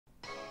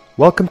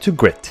Welcome to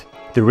Grit,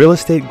 the Real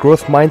Estate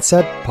Growth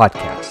Mindset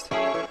podcast,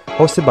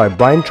 hosted by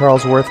Brian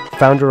Charlesworth,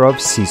 founder of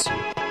Sisu.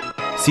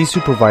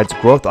 Sisu provides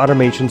growth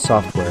automation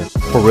software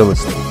for real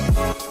estate.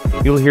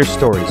 You'll hear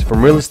stories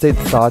from real estate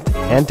thought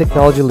and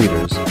technology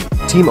leaders,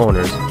 team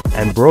owners,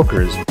 and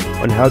brokers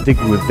on how they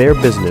grew their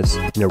business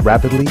in a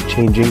rapidly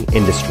changing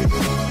industry.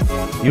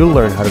 You'll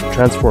learn how to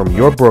transform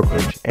your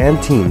brokerage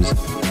and teams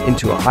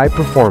into a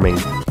high-performing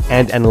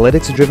and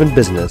analytics-driven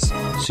business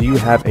so you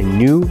have a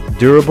new,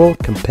 durable,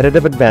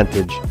 competitive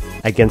advantage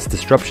against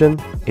disruption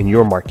in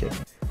your market.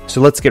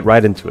 So let's get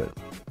right into it.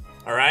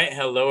 All right.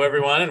 Hello,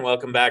 everyone, and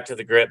welcome back to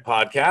the Grit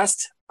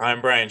podcast.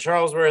 I'm Brian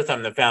Charlesworth.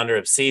 I'm the founder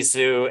of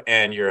Sisu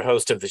and your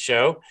host of the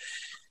show.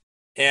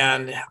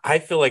 And I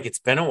feel like it's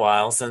been a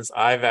while since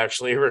I've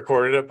actually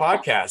recorded a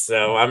podcast.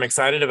 So I'm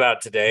excited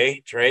about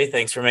today. Trey,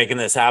 thanks for making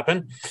this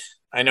happen.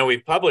 I know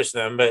we've published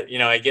them, but,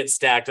 I get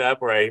stacked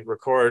up where I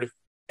record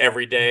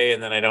every day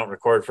and then I don't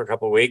record for a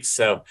couple of weeks.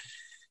 So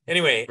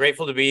anyway,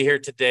 grateful to be here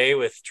today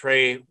with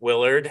Trey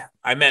Willard.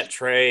 I met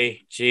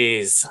Trey,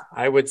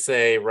 I would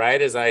say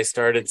right as I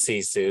started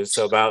Sisu.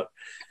 So about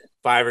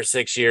 5 or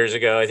 6 years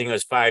ago, I think it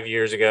was 5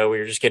 years ago, we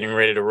were just getting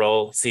ready to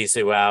roll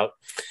Sisu out.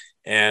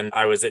 And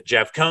I was at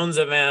Jeff Cohn's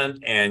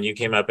event and you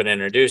came up and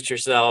introduced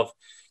yourself.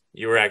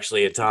 You were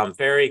actually a Tom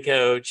Ferry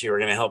coach. You were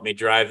going to help me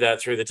drive that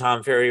through the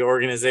Tom Ferry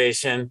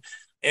organization.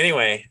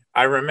 Anyway,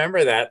 I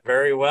remember that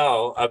very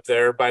well up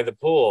there by the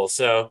pool.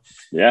 So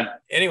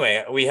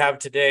anyway, we have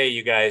today,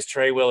 you guys,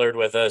 Trey Willard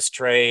with us.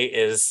 Trey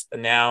is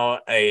now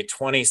a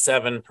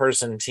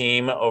 27-person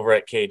team over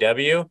at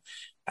KW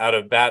out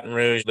of Baton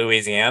Rouge,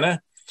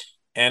 Louisiana,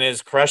 and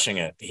is crushing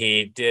it.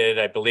 He did,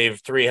 I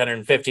believe,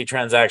 350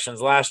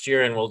 transactions last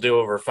year and will do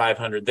over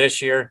 500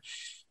 this year.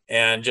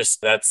 And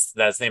just that's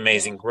the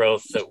amazing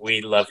growth that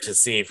we love to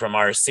see from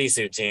our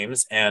Sisu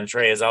teams. And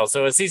Trey is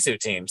also a Sisu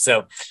team.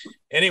 So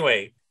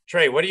anyway,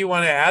 Trey, what do you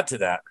want to add to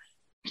that?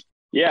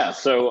 Yeah.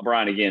 So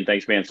Brian, again,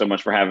 thanks, man, so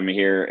much for having me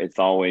here. It's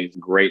always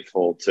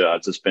grateful to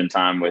spend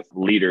time with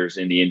leaders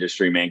in the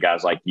industry, man,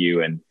 guys like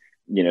you. And,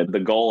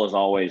 the goal is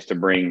always to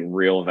bring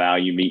real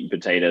value, meat and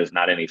potatoes,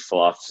 not any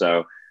fluff.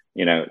 So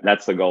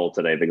that's the goal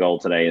today. The goal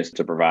today is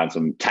to provide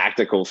some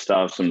tactical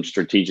stuff, some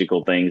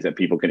strategical things that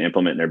people can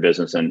implement in their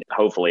business and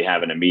hopefully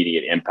have an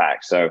immediate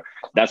impact. So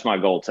that's my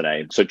goal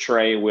today. So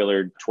Trey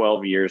Willard,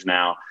 12 years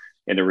now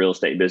in the real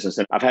estate business.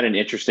 And I've had an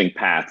interesting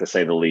path, to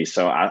say the least.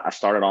 So I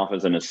started off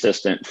as an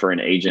assistant for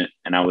an agent,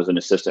 and I was an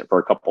assistant for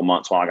a couple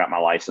months while I got my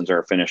license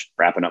or finished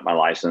wrapping up my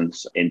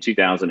license in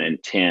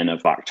 2010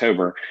 of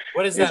October.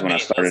 What does that mean?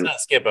 Let's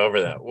not skip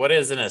over that. What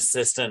is an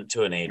assistant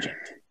to an agent?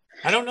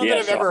 I don't know that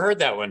I've ever heard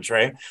that one,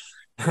 Trey.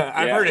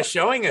 I've heard a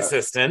showing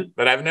assistant,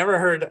 but I've never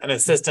heard an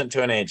assistant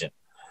to an agent.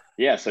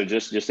 Yeah, so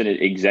just an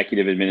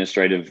executive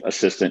administrative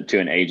assistant to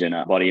an agent.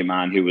 A buddy of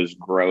mine who was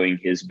growing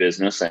his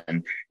business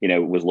and,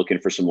 was looking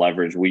for some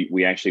leverage.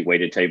 We actually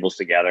waited tables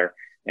together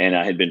and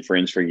had been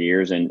friends for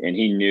years. And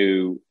he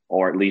knew,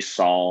 or at least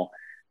saw,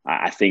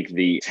 I think,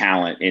 the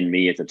talent in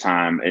me at the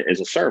time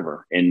as a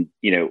server. And,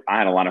 I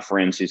had a lot of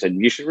friends who said,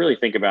 you should really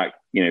think about,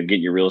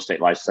 getting your real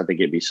estate license. I think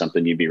it'd be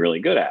something you'd be really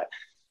good at.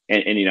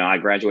 And I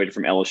graduated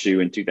from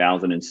LSU in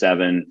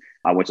 2007.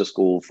 I went to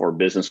school for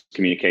business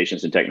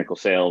communications and technical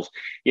sales,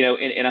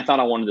 and I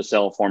thought I wanted to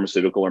sell a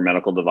pharmaceutical or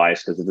medical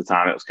device because at the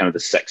time it was kind of the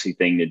sexy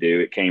thing to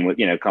do. It came with,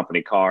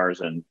 company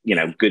cars and,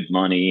 good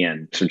money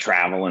and some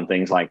travel and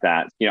things like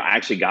that. I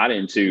actually got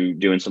into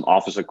doing some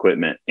office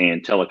equipment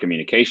and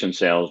telecommunication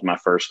sales my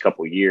first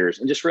couple of years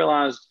and just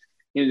realized,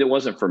 it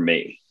wasn't for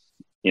me,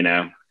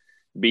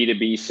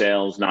 B2B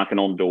sales, knocking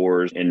on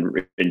doors and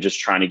just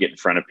trying to get in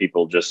front of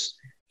people just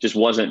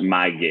wasn't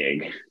my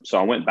gig. So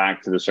I went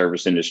back to the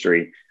service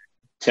industry.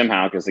 Tim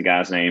Houck is the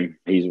guy's name.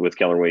 He's with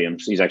Keller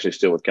Williams. He's actually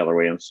still with Keller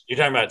Williams. You're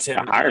talking about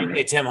Tim?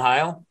 Tim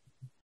Heil?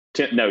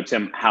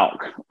 Tim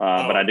Houck.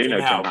 But I do know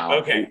Tim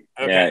Houck. Okay.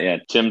 Yeah.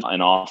 Tim's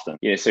in Austin.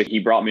 Yeah. So he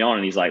brought me on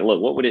and he's like, look,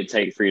 what would it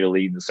take for you to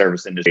leave the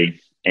service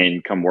industry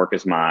and come work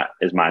as my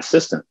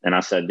assistant? And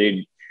I said,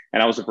 dude,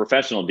 and I was a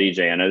professional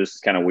DJ. I know this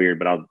is kind of weird,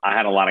 but I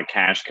had a lot of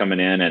cash coming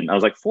in and I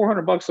was like,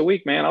 $400 a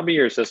week, man, I'll be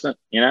your assistant,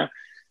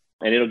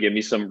 and it'll give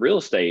me some real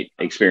estate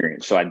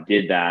experience. So I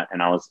did that.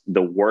 And I was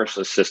the worst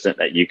assistant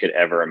that you could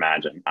ever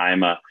imagine.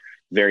 I'm a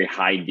very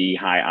high D,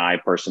 high I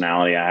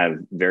personality. I have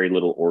very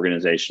little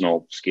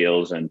organizational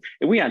skills. And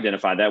we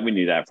identified that. We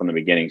knew that from the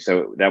beginning.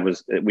 So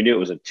we knew it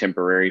was a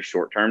temporary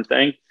short-term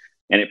thing.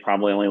 And it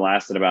probably only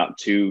lasted about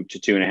 2 to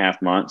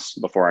 2.5 months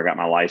before I got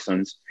my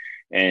license.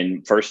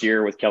 And first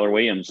year with Keller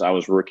Williams, I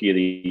was rookie of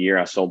the year.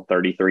 I sold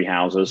 33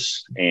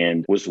 houses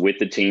and was with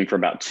the team for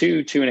about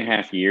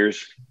 2.5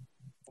 years.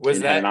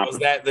 Was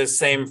that the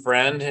same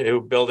friend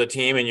who built a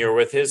team and you were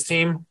with his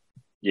team?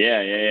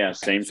 Yeah.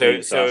 Same so,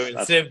 team. So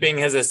instead of being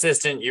his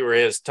assistant, you were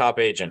his top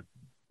agent.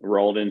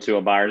 Rolled into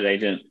a buyer's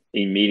agent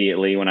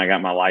immediately when I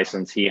got my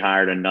license. He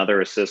hired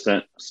another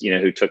assistant,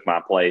 who took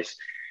my place.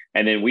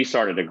 And then we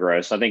started to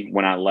grow. So I think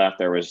when I left,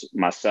 there was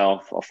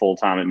myself, a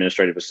full-time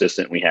administrative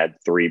assistant. We had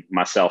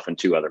myself and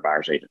 2 other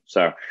buyer's agents.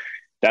 So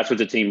that's what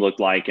the team looked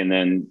like. And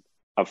then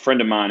a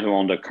friend of mine who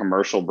owned a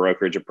commercial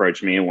brokerage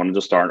approached me and wanted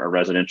to start a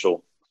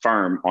residential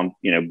firm on,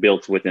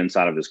 built with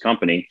inside of his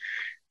company,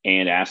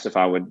 and asked if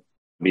I would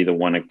be the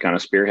one to kind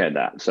of spearhead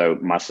that. So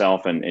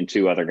myself and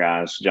two other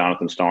guys,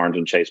 Jonathan Starnes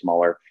and Chase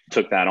Muller,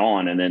 took that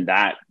on. And then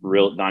that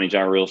Donnie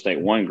Gyro Real Estate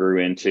One grew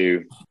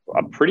into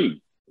a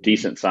pretty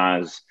decent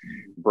size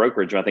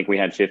brokerage. I think we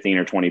had 15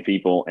 or 20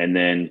 people. And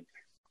then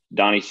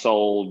Donnie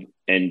sold,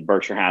 and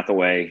Berkshire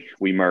Hathaway,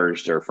 we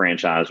merged or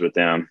franchised with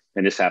them.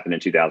 And this happened in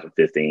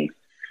 2015.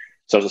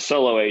 So I was a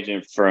solo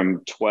agent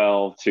from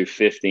 12 to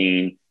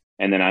 15.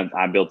 And then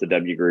I built the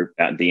W Group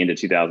at the end of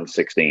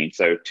 2016.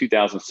 So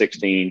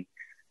 2016,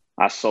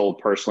 I sold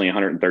personally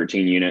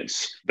 113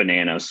 units,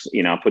 bananas.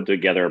 I put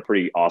together a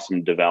pretty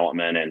awesome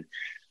development. And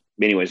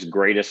anyways,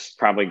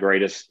 probably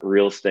greatest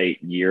real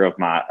estate year of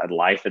my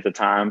life at the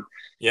time.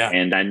 Yeah.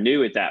 And I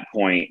knew at that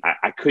point,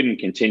 I couldn't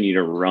continue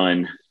to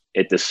run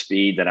at the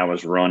speed that I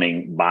was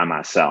running by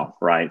myself.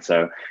 Right.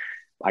 So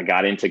I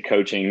got into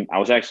coaching. I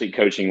was actually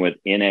coaching with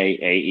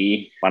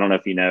NAAE. I don't know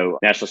if you know,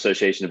 National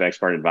Association of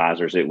Expert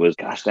Advisors. It was,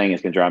 gosh dang,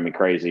 it's going to drive me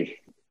crazy.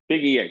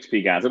 Big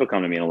EXP guys. It'll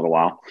come to me in a little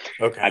while.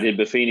 Okay. I did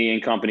Buffini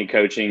and Company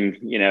coaching,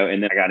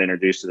 and then I got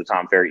introduced to the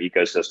Tom Ferry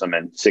ecosystem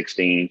in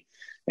 16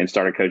 and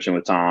started coaching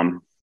with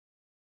Tom.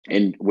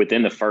 And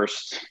within the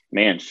first,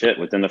 I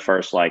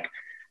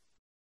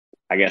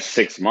guess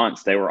 6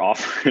 months, they were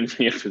offering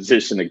me a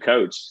position to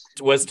coach.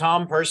 Was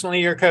Tom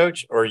personally your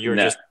coach, or you were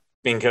just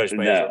being coached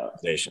by his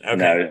organization? Okay.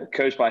 No,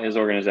 coached by his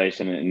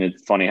organization. And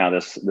it's funny how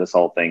this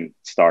whole thing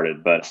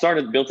started. But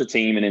built a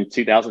team, and in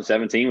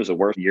 2017 was the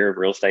worst year of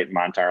real estate in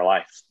my entire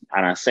life.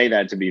 And I say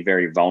that to be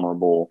very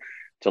vulnerable,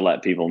 to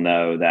let people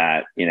know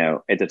that,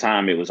 at the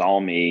time it was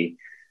all me.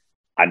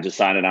 I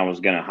decided I was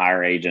going to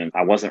hire agents.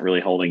 I wasn't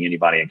really holding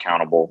anybody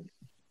accountable.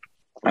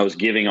 I was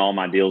giving all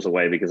my deals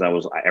away because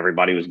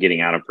everybody was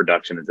getting out of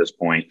production at this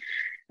point.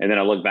 And then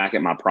I look back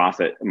at my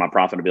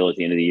profitability at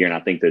the end of the year, and I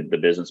think that the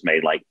business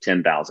made like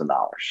 $10,000.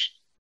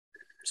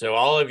 So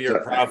all of your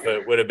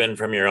profit would have been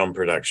from your own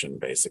production,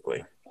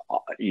 basically.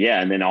 Yeah.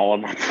 And then all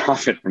of my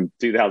profit from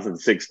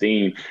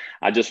 2016,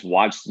 I just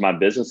watched my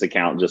business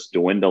account just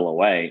dwindle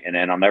away. And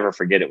then I'll never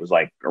forget, it was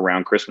like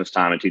around Christmas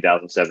time in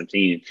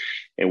 2017.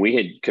 And we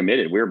had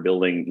committed, we were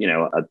building,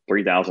 a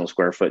 3,000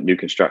 square foot new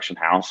construction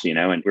house,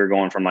 and we were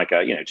going from like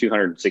a,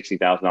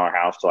 $260,000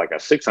 house to like a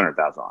 $600,000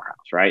 house.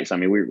 Right. So, I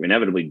mean, we were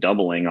inevitably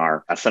doubling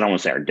I don't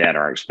want to say our debt,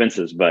 our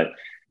expenses, but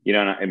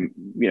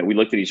we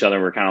looked at each other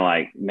and we're kind of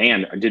like,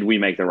 man, did we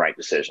make the right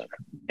decision?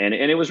 And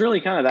it was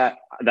really kind of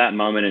that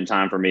moment in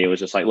time for me. It was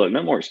just like, look,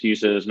 no more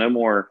excuses, no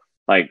more,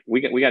 like, we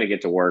got to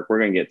get to work. We're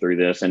going to get through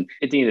this. And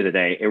at the end of the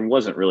day, it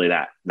wasn't really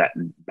that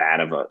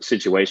bad of a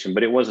situation,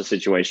 but it was a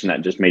situation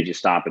that just made you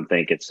stop and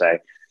think and say,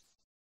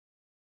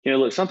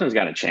 look, something's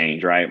got to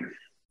change. Right.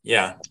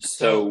 Yeah.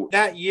 So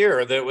that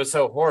year that was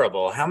so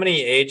horrible, how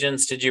many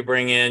agents did you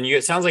bring in?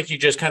 It sounds like you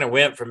just kind of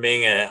went from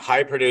being a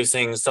high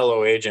producing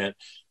solo agent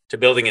to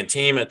building a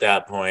team at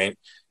that point.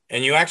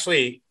 And you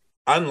actually,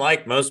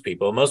 unlike most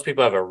people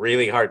have a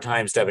really hard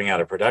time stepping out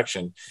of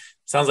production.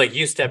 Sounds like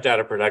you stepped out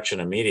of production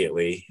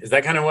immediately. Is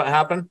that kind of what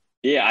happened?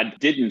 Yeah, I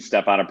didn't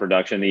step out of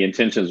production. The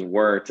intentions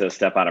were to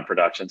step out of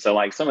production. So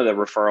like some of the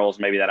referrals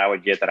maybe that I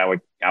would get that I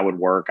would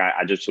work,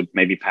 I just would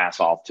maybe pass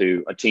off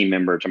to a team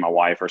member, to my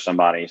wife or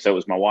somebody. So it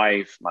was my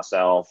wife,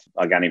 myself,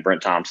 a guy named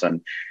Brent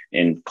Thompson,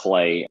 and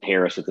Clay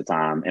Harris at the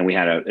time. And we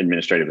had an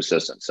administrative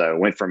assistant. So it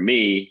went from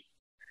me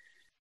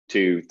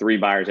to 3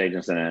 buyers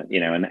agents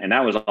and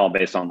that was all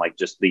based on like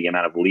just the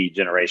amount of lead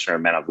generation or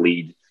amount of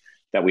lead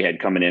that we had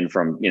coming in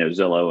from,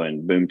 Zillow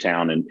and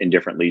Boomtown and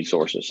different lead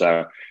sources.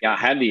 So yeah, I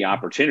had the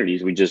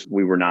opportunities.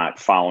 We were not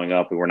following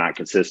up. We were not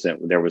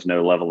consistent. There was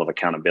no level of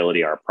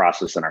accountability. Our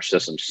process and our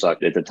system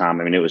sucked at the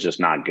time. I mean, it was just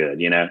not good.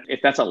 If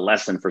that's a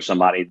lesson for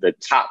somebody, the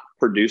top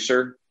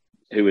producer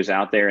who is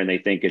out there and they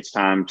think it's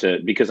time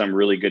because I'm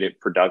really good at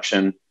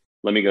production,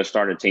 let me go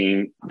start a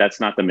team.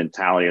 That's not the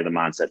mentality or the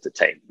mindset to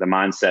take. The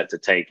mindset to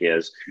take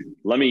is,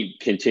 let me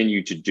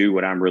continue to do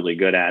what I'm really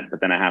good at,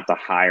 but then I have to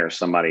hire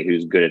somebody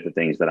who's good at the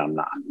things that I'm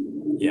not.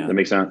 Yeah. That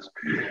makes sense?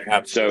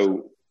 Absolutely.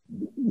 So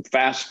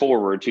fast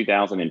forward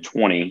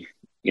 2020,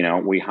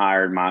 I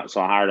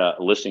hired a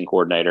listing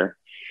coordinator,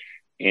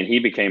 and he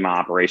became my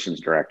operations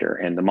director.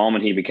 And the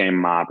moment he became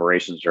my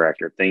operations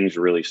director, things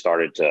really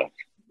started to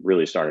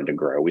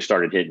grow. We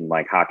started hitting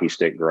like hockey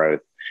stick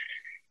growth.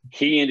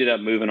 He ended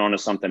up moving on to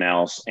something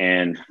else.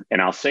 And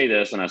I'll say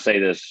this, and I say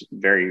this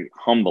very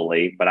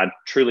humbly, but I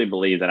truly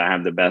believe that I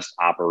have the best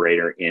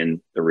operator in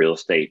the real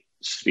estate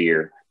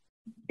sphere.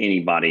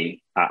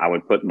 Anybody, I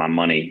would put my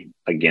money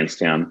against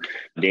him.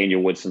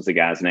 Daniel Woodson's the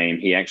guy's name.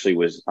 He actually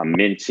was a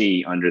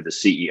mentee under the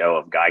CEO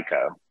of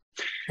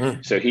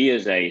Geico. So he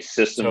is a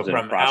systems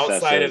and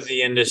processes. Outside of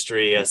the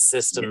industry, a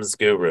systems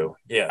guru.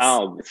 Yes.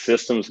 Oh,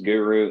 systems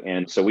guru.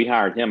 And so we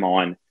hired him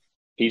on.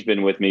 He's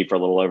been with me for a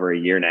little over a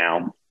year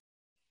now.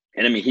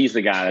 And I mean, he's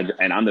the guy,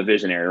 and I'm the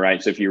visionary,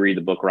 right? So if you read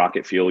the book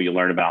Rocket Fuel, you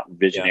learn about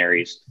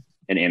visionaries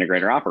and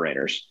integrator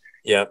operators.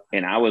 Yep.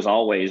 And I was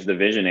always the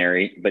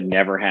visionary, but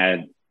never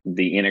had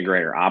the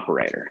integrator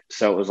operator.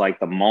 So it was like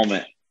the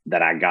moment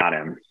that I got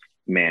him,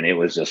 man, it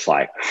was just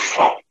like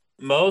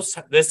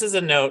this is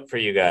a note for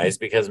you guys,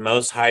 because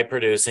most high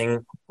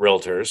producing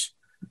realtors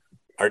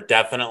are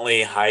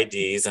definitely high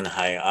D's and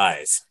high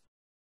I's,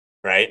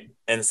 right?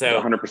 And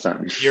so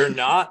 100%. you're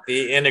not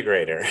the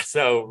integrator.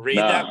 So read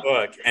that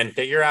book and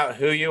figure out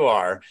who you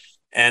are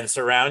and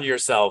surround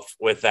yourself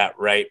with that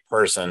right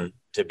person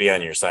to be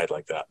on your side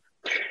like that.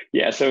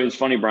 Yeah. So it's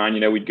funny,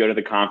 Brian, we'd go to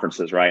the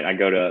conferences, right? I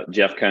go to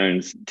Jeff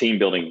Cohn's team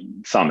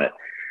building summit.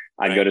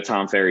 I'd go to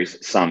Tom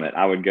Ferry's summit.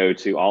 I would go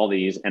to all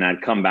these, and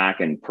I'd come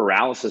back and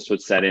paralysis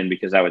would set in,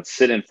 because I would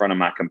sit in front of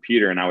my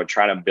computer and I would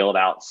try to build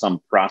out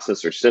some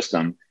process or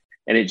system,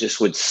 and it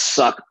just would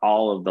suck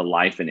all of the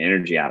life and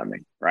energy out of me.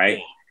 Right.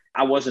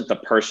 I wasn't the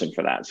person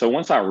for that. So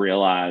once I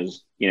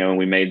realized, when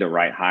we made the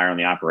right hire on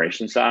the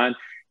operations side,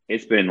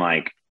 it's been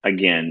like,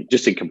 again,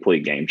 just a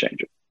complete game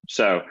changer.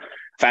 So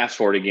fast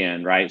forward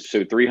again, right?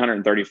 So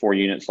 334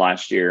 units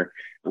last year.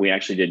 We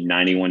actually did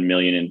 91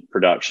 million in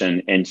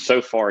production. And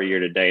so far year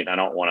to date, I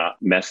don't want to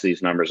mess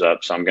these numbers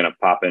up, so I'm going to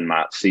pop in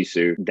my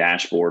Sisu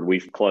dashboard.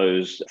 We've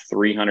closed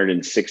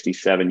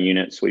 367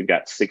 units. We've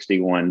got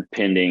 61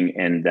 pending,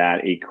 and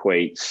that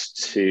equates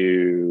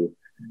to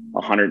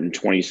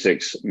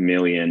 126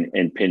 million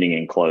in pending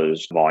and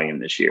closed volume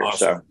this year.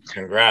 Awesome. So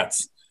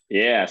congrats.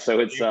 Yeah. So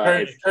it's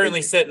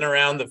currently sitting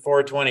around the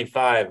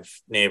 425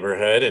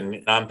 neighborhood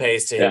and on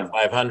pace to hit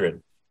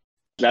 500.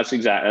 That's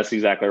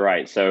exactly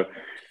right. So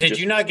did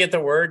you not get the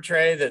word,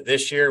 Trey, that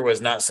this year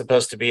was not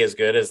supposed to be as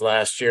good as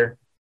last year?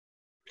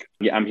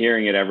 Yeah, I'm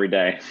hearing it every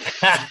day.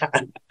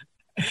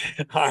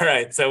 All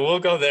right. So we'll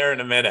go there in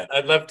a minute.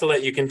 I'd love to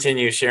let you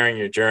continue sharing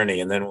your journey,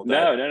 and then we'll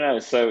No.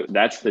 So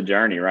that's the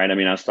journey, right? I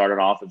mean, I started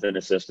off as an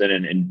assistant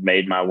and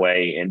made my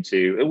way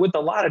into, with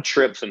a lot of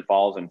trips and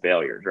falls and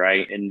failures,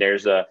 right? And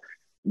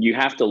you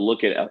have to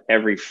look at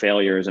every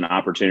failure as an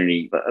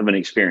opportunity of an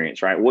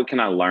experience, right? What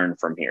can I learn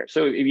from here?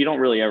 So if you don't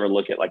really ever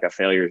look at like a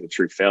failure as a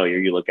true failure,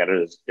 you look at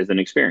it as an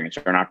experience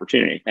or an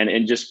opportunity.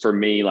 And just for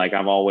me, like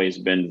I've always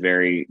been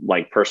very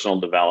like personal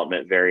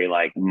development, very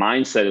like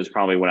mindset is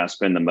probably what I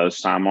spend the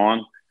most time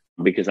on,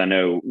 because I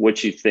know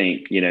what you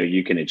think,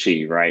 you can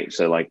achieve, right?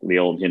 So like the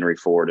old Henry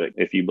Ford,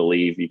 if you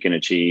believe you can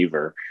achieve,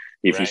 or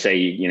if you say,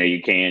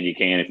 you can, you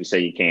can. If you say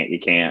you can't, you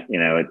can't.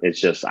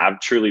 It's just, I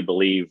truly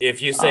believe.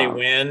 If you say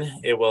when,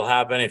 it will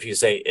happen. If you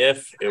say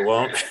if, it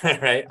won't.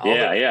 Right?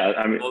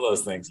 I mean, all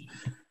those things.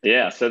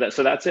 Yeah. So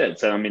that's it.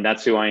 So, I mean,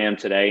 that's who I am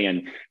today.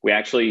 And we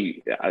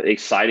actually,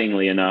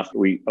 excitingly enough,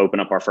 we open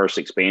up our first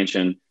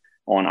expansion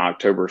on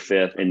October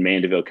 5th in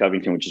Mandeville,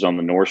 Covington, which is on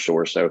the North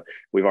Shore. So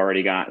we've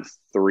already got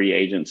 3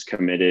 agents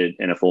committed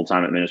and a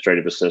full-time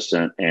administrative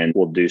assistant, and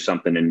we'll do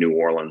something in New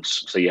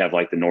Orleans. So you have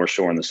like the North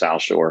Shore and the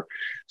South Shore.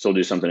 So we'll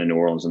do something in New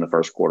Orleans in the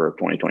first quarter of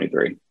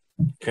 2023.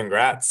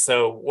 Congrats.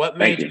 So what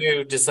made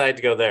you decide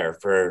to go there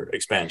for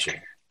expansion?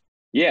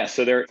 Yeah.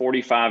 So they're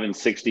 45 and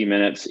 60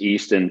 minutes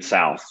east and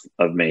south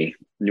of me.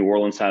 New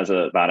Orleans has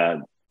about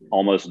a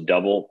almost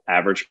double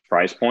average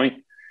price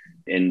point.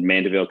 In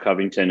Mandeville,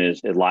 Covington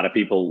is a lot of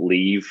people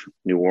leave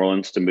New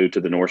Orleans to move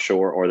to the North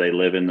Shore, or they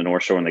live in the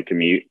North Shore and they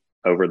commute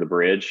over the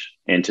bridge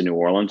into New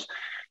Orleans.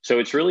 So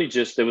it's really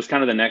just, it was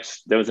kind of the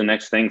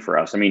next thing for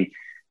us. I mean,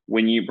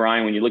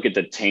 Brian, when you look at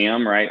the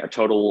TAM, right, a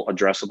total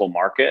addressable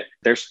market,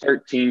 there's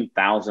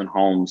 13,000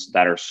 homes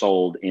that are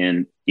sold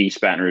in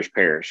East Baton Rouge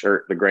Parish,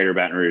 or the greater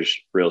Baton Rouge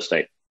real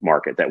estate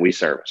market that we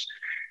service.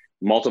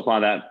 Multiply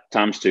that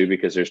times 2,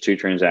 because there's 2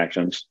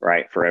 transactions,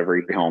 right, for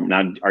every home.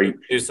 Now, are you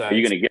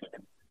going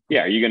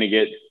to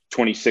get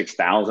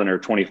 26,000 or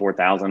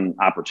 24,000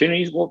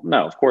 opportunities? Well,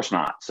 no, of course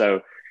not.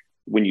 So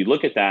when you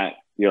look at that,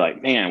 you're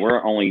like, man,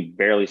 we're only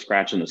barely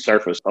scratching the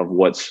surface of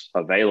what's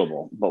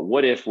available. But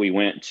what if we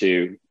went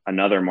to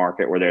another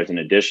market where there's an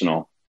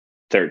additional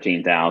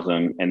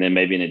 13,000 and then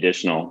maybe an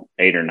additional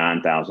 8,000 or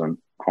 9,000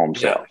 home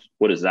sales?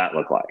 What does that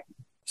look like?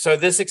 So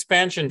this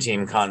expansion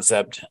team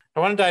concept,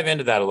 I want to dive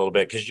into that a little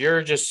bit, because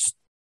you're just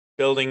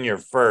building your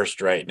first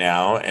right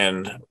now.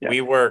 And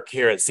we work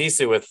here at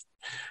Sisu with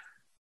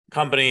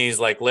companies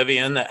like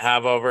Livian that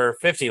have over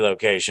 50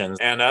 locations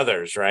and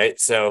others, right?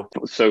 So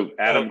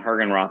Adam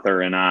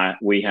Hergenrother and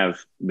we have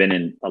been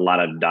in a lot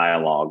of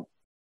dialogue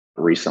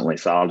recently.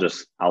 So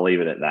I'll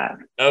leave it at that.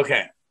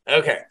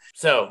 Okay.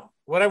 So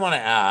what I want to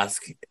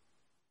ask,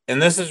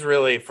 and this is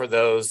really for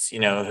those,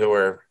 who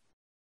are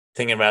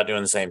thinking about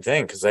doing the same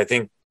thing, because I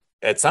think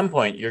at some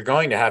point you're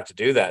going to have to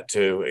do that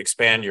to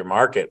expand your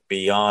market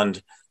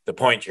beyond the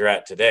point you're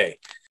at today.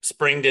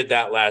 Spring did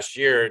that last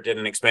year, did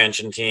an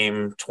expansion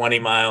team 20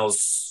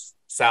 miles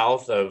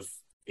south of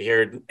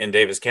here in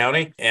Davis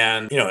County.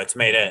 And,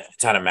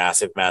 it's had a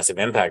massive, massive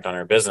impact on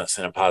her business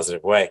in a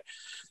positive way.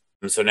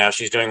 And so now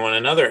she's doing one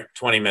another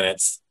 20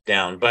 minutes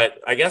down. But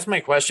I guess my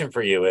question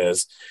for you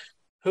is,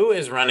 who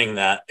is running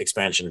that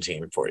expansion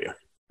team for you?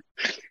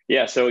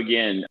 Yeah. So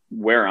again,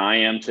 where I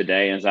am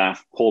today, as I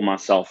pull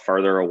myself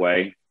further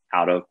away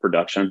out of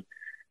production,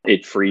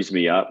 it frees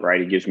me up,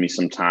 right? It gives me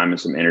some time and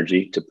some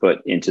energy to put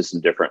into some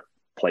different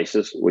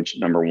places, which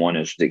number one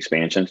is the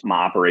expansion. My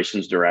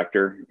operations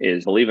director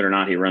is, believe it or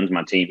not, he runs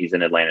my team. He's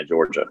in Atlanta,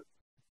 Georgia.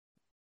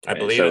 I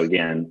believe so it.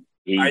 Again,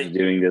 He's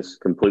doing this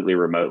completely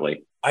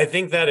remotely. I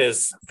think that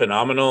is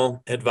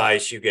phenomenal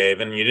advice you gave,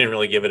 and you didn't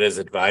really give it as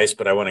advice,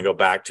 but I want to go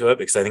back to it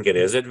because I think it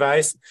is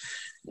advice.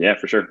 Yeah,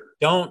 for sure.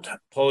 Don't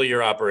pull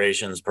your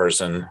operations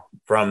person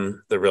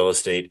from the real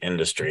estate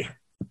industry.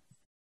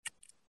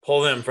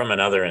 Pull them from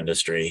another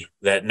industry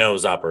that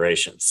knows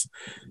operations.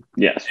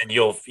 Yes. And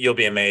you'll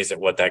be amazed at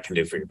what that can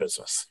do for your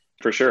business.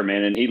 For sure,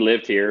 man. And he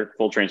lived here,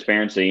 full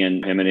transparency,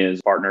 and him and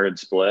his partner had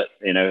split,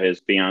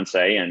 his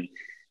fiance, and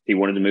he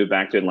wanted to move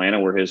back to Atlanta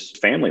where his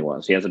family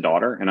was. He has a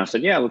daughter. And I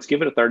said, yeah, let's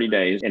give it 30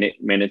 days. And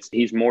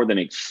he's more than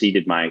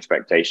exceeded my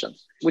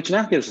expectations, which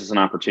now gives us an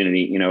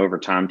opportunity, over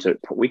time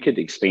we could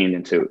expand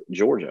into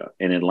Georgia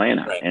and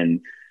Atlanta, right,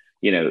 and,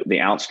 the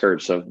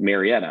outskirts of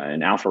Marietta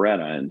and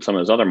Alpharetta and some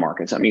of those other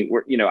markets. I mean,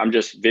 I'm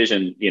just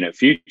vision,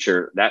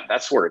 future,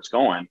 that's where it's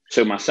going.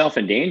 So myself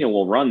and Daniel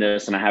will run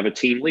this, and I have a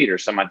team leader.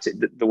 So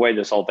the way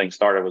this whole thing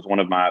started was one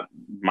of my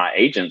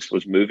agents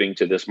was moving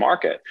to this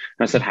market.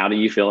 And I said, how do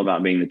you feel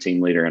about being the team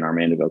leader in our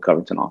Mandeville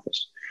Covington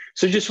office?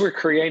 So just we're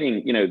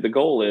creating, the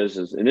goal is,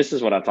 and this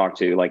is what I talked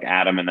to like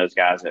Adam and those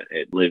guys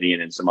at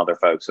Livian and some other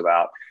folks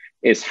about,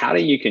 is how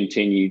do you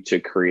continue to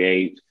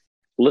create,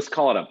 let's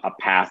call it a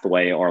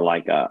pathway or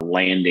like a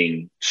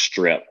landing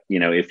strip,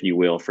 if you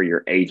will, for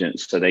your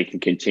agents so they can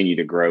continue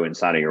to grow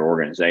inside of your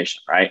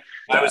organization, right?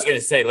 I was going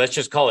to say, let's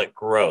just call it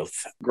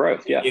growth.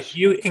 Growth, yeah. If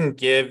you can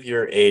give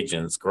your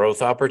agents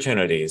growth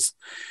opportunities,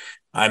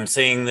 I'm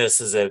seeing this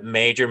as a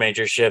major,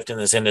 major shift in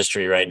this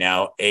industry right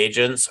now.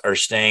 Agents are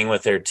staying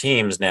with their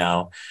teams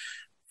now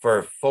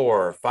for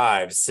 4,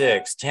 5,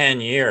 6,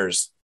 10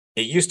 years.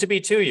 It used to be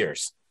 2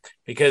 years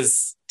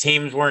because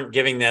teams weren't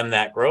giving them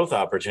that growth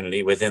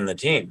opportunity within the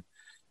team.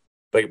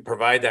 But you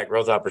provide that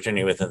growth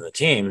opportunity within the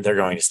team, they're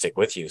going to stick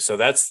with you. So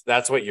that's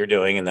what you're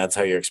doing, and that's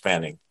how you're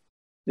expanding.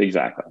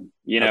 Exactly.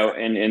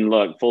 And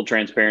look, full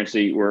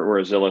transparency, we're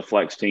a Zillow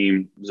Flex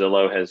team.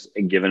 Zillow has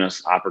given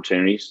us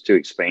opportunities to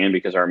expand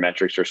because our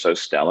metrics are so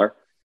stellar.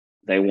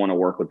 They want to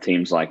work with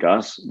teams like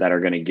us that are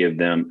going to give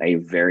them a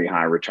very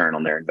high return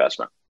on their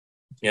investment.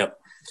 Yep.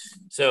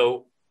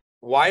 So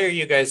why are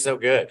you guys so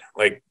good?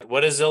 Like,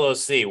 what does Zillow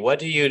see? What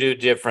do you do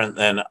different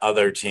than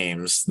other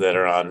teams that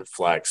are on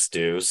Flex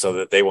do so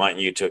that they want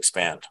you to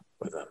expand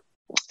with them?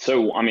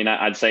 So,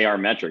 I'd say our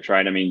metrics,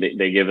 right?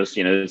 They give us,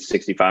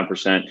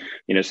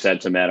 65%,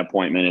 set to met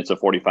appointment. It's a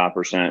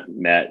 45%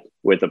 met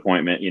with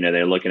appointment.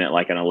 They're looking at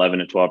like an 11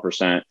 to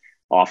 12%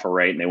 offer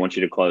rate, and they want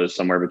you to close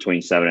somewhere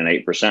between 7 and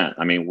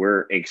 8%.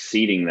 We're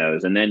exceeding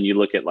those. And then you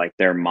look at like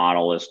their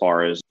model as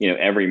far as,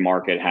 every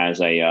market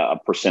has a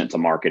percent to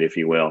market, if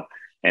you will.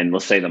 And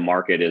let's say the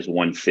market is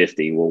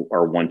 150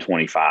 or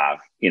 125,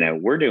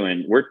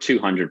 we're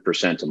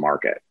 200% to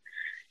market.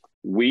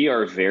 We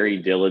are very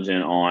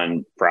diligent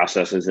on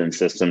processes and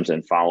systems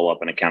and follow-up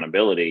and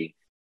accountability.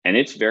 And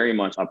it's very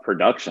much a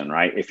production,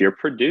 right? If you're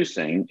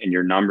producing and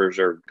your numbers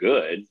are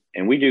good,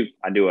 and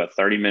I do a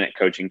 30-minute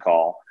coaching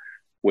call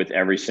with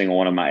every single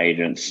one of my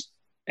agents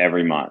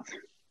every month.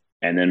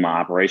 And then my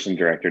operations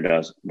director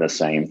does the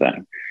same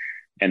thing.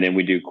 And then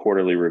we do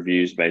quarterly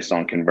reviews based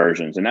on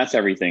conversions. And that's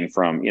everything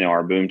from,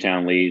 our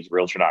Boomtown leads,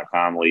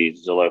 Realtor.com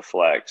leads, Zillow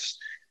Flex,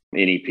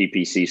 any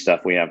PPC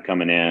stuff we have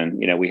coming in.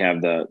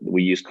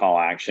 We use call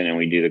action, and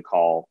we do the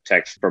call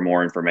text for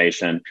more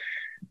information.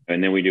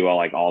 And then we do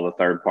all the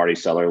third-party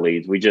seller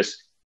leads.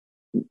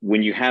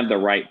 When you have the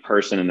right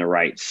person in the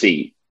right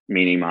seat,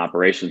 meaning my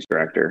operations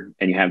director,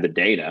 and you have the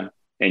data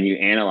and you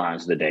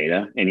analyze the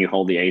data and you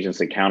hold the agents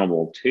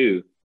accountable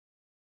to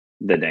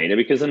the data,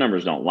 because the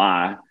numbers don't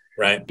lie.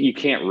 Right. You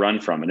can't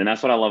run from it. And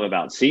that's what I love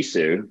about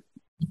Sisu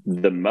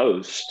the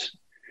most,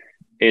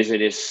 is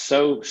it is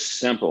so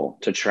simple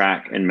to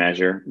track and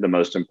measure the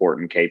most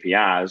important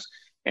KPIs.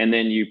 And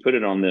then you put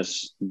it on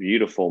this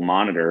beautiful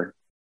monitor,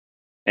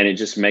 and it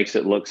just makes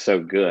it look so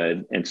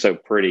good and so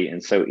pretty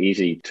and so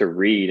easy to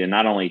read. And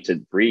not only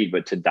to read,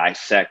 but to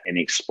dissect and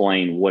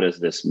explain, what does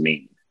this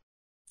mean?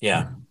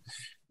 Yeah.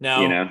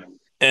 Now,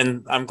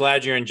 and I'm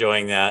glad you're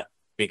enjoying that,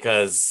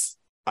 because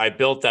I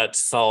built that to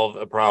solve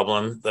a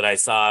problem that I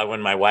saw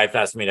when my wife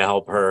asked me to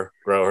help her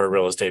grow her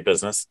real estate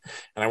business.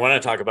 And I want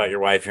to talk about your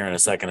wife here in a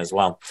second as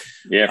well.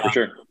 Yeah, for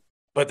sure.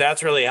 But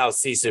that's really how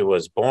Sisu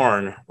was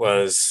born.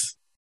 Was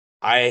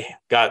I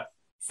got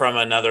from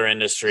another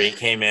industry,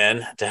 came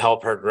in to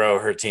help her grow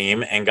her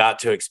team, and got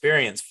to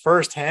experience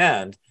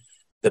firsthand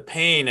the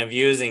pain of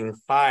using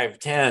 5,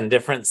 10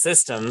 different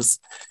systems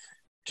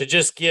to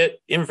just get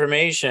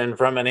information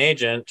from an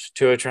agent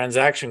to a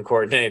transaction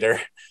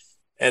coordinator.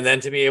 And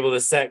then to be able to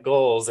set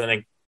goals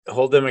and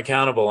hold them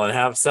accountable and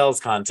have sales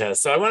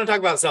contests. So I want to talk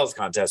about sales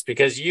contests,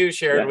 because you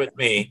shared with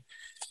me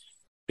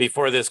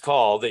before this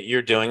call that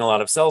you're doing a lot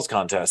of sales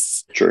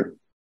contests. Sure.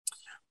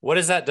 What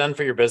has that done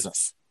for your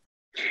business?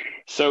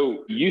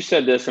 So you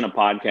said this in a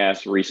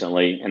podcast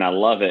recently, and I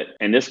love it.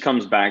 And this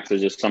comes back to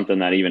just something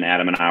that even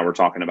Adam and I were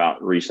talking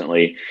about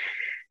recently.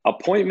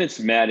 Appointments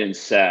met and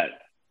set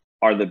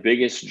are the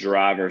biggest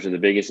drivers or the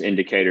biggest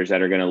indicators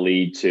that are going to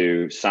lead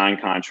to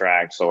signed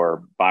contracts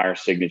or buyer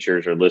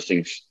signatures or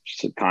listings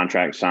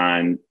contracts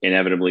signed,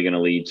 inevitably going to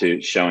lead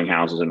to showing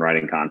houses and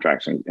writing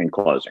contracts and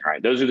closing,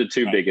 right? Those are the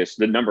two biggest.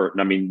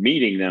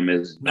 Meeting them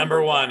is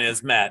number one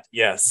is met.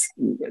 Yes.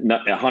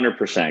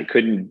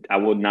 100%. I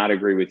would not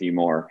agree with you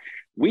more.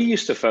 We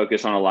used to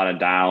focus on a lot of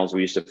dials.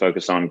 We used to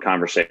focus on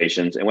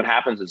conversations. And what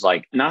happens is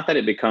like, not that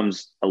it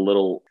becomes a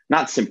little,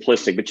 not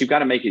simplistic, but you've got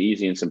to make it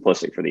easy and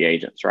simplistic for the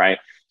agents, right?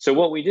 So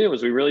what we did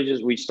was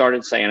we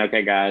started saying,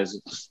 okay, guys,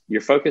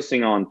 you're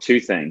focusing on two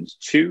things,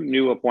 2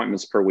 new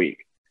appointments per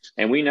week.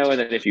 And we know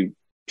that if you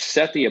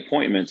set the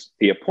appointments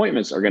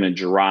are going to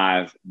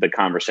drive the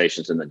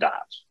conversations and the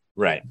dials.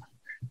 Right.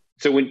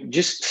 So when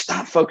just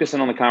stop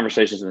focusing on the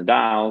conversations and the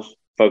dials,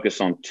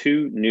 focus on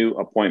 2 new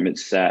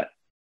appointments set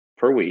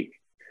per week,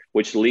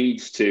 which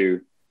leads to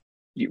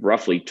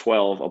roughly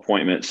 12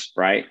 appointments,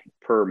 right,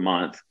 per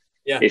month.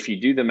 Yeah. If you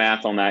do the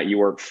math on that, you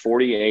work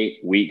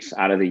 48 weeks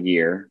out of the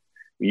year.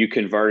 You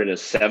convert it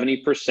as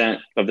 70%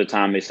 of the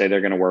time they say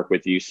they're going to work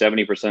with you,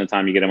 70% of the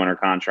time you get them under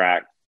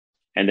contract,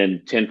 and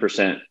then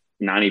 10%,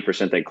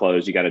 90% they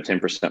close, you got a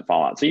 10%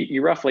 fallout. So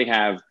you roughly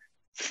have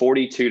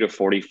 42 to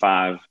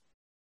 45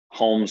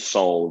 homes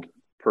sold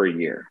per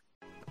year.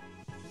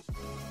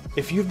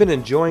 If you've been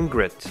enjoying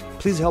Grit,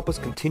 please help us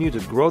continue to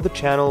grow the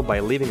channel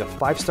by leaving a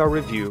 5-star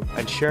review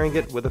and sharing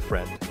it with a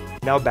friend.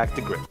 Now back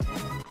to Grit.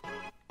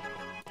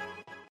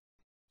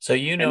 So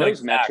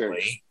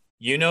exactly.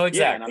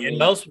 And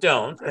most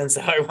don't. And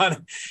so I want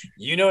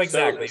to,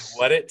 exactly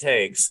what it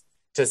takes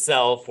to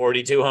sell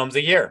 42 homes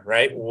a year,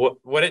 right?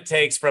 What it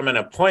takes from an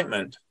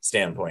appointment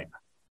standpoint.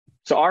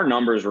 So our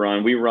numbers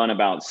we run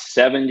about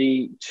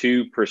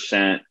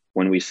 72%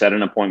 when we set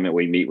an appointment,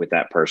 we meet with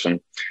that person.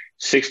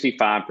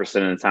 65%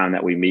 of the time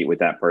that we meet with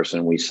that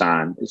person, we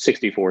sign.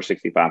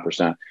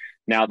 65%.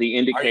 Now, the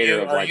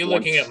indicator are you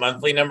looking at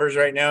monthly numbers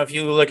right now? If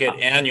you look at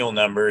annual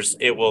numbers,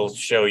 it will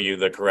show you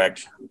the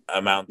correct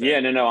amount there.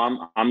 Yeah,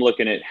 no. I'm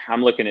looking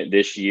at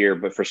this year,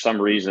 but for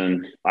some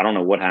reason, I don't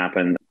know what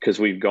happened, because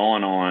we've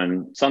gone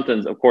on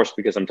something, of course,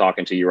 because I'm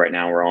talking to you right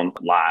now, we're on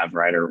live,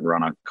 right? Or we're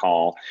on a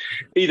call.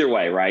 Either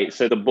way, right?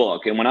 So the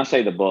book, and when I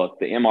say the book,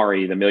 the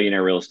MRE, the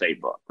Millionaire Real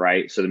Estate book,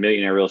 right? So the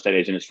Millionaire Real Estate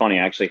Agent, it's funny,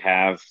 I actually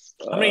have.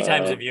 How many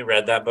times have you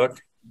read that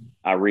book?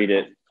 I read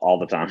it all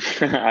the time.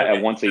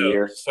 Once a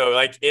year. So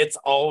like it's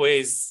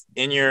always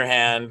in your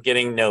hand,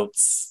 getting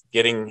notes,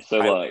 getting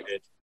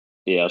highlighted.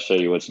 Yeah, I'll show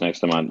you what's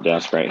next to my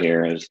desk right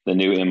here is the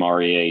new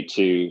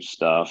MREA2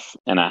 stuff.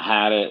 And I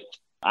had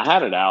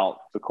it out,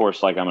 of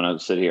course, like I'm going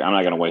to sit here. I'm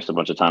not going to waste a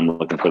bunch of time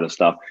looking for this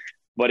stuff,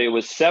 but it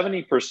was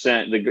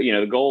 70%.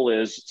 The goal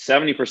is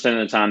 70% of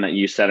the time that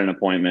you set an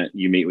appointment,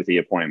 you meet with the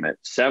appointment.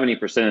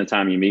 70% of the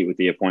time you meet with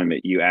the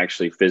appointment, you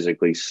actually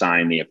physically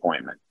sign the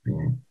appointment.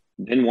 Mm-hmm.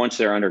 Then once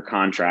they're under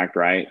contract,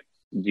 right,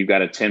 you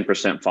got a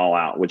 10%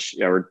 fallout,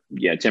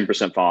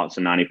 10% fallout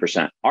to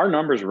 90%. Our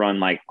numbers run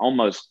like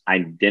almost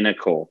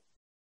identical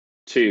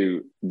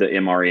to the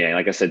MREA.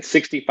 Like I said,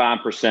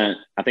 65%,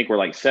 I think we're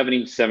like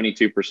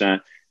 72%,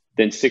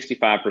 then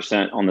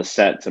 65% on the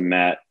set to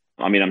met.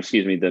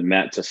 The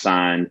met to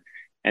signed.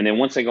 And then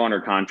once they go under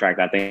contract,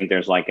 I think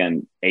there's like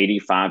an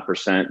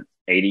 85%,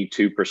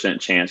 82%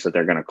 chance that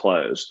they're going to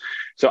close.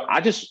 So I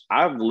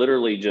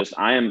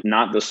am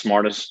not the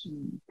smartest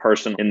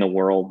person in the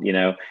world.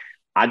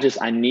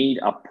 I need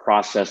a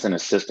process and a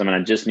system, and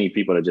I just need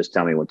people to just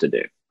tell me what to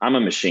do. I'm a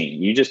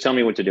machine. You just tell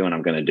me what to do and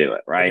I'm going to do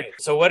it. Right. Okay.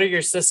 So what are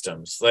your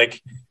systems?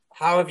 Like,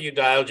 how have you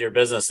dialed your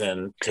business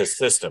into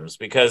systems?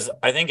 Because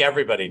I think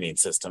everybody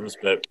needs systems,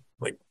 but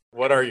like,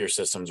 what are your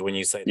systems when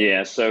you say that?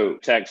 Yeah. So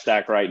tech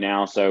stack right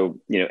now. So,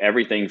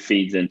 everything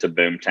feeds into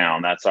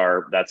Boomtown. That's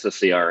the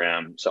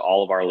CRM. So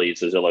all of our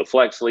leads is Zillow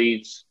Flex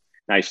leads.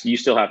 Now you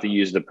still have to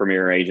use the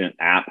Premier Agent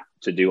app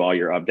to do all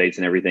your updates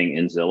and everything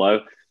in Zillow,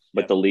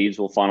 but the leads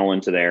will funnel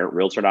into there.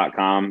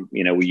 Realtor.com,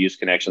 we use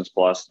Connections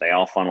Plus. They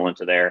all funnel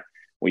into there.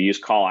 We use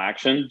Call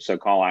Action. So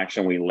Call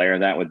Action, we layer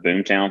that with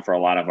Boomtown for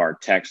a lot of our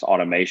text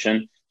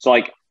automation. So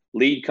like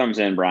lead comes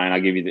in, Brian, I'll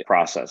give you the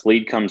process.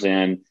 Lead comes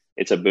in.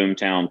 It's a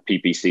Boomtown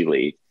PPC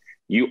lead.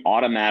 You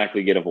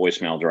automatically get a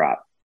voicemail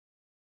drop.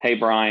 Hey,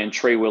 Brian,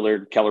 Trey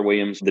Willard, Keller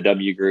Williams, the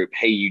W Group.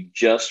 Hey, you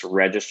just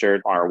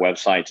registered on our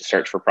website to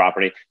search for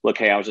property. Look,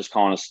 hey, I was just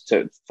calling us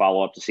to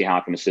follow up to see how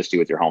I can assist you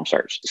with your home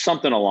search.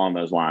 Something along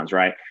those lines,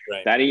 right?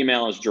 That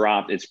email is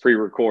dropped. It's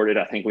pre-recorded.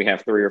 I think we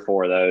have 3 or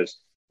 4 of those.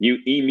 You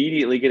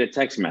immediately get a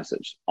text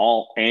message.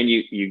 And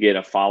you get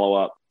a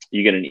follow-up.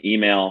 You get an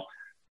email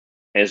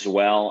as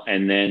well.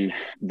 And then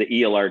the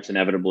e-alerts,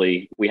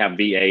 inevitably, we have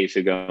VAs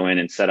who go in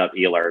and set up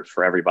e-alerts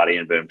for everybody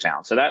in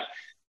Boomtown. So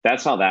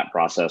that's how that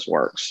process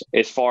works.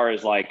 As far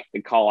as like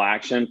the call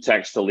action,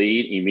 text to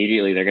lead,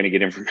 immediately they're going to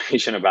get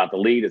information about the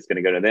lead. It's going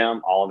to go to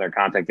them. All of their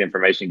contact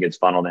information gets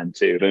funneled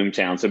into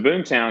Boomtown. So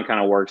Boomtown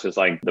kind of works as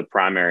like the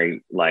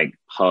primary like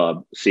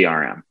hub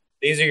CRM.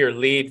 These are your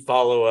lead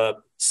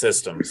follow-up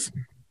systems.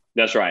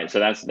 That's right. So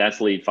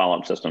that's lead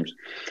follow-up systems.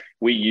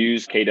 We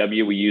use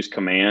KW, we use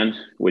Command,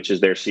 which is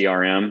their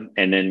CRM.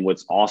 And then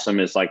what's awesome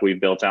is like we've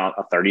built out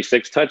a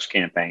 36 touch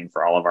campaign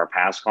for all of our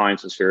past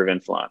clients and sphere of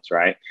influence,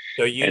 right?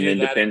 So you and do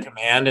that in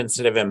Command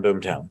instead of in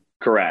Boomtown?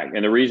 Correct.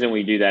 And the reason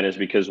we do that is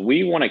because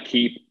we want to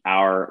keep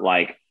our,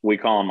 like, we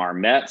call them our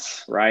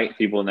METs, right?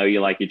 People know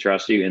you, like you,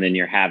 trust you, and then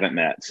your haven't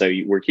met. So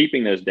we're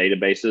keeping those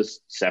databases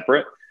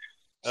separate.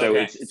 So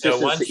okay. it's so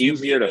just once it's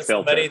easier to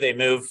filter. Somebody, they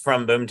move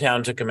from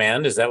Boomtown to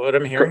Command. Is that what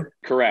I'm hearing?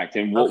 Correct.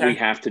 And what we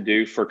have to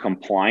do for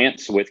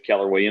compliance with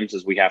Keller Williams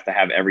is we have to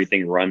have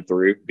everything run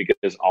through,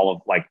 because all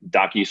of like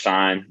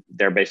DocuSign,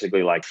 they're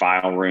basically like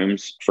file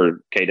rooms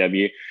for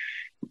KW.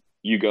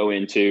 You go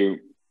into,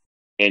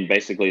 and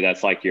basically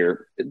that's like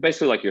your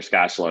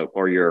SkySlope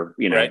or your,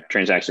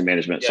 transaction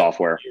management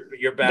software,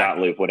 your back,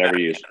 .loop, whatever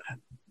you use.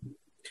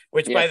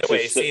 Which, by the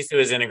way, Sisu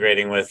is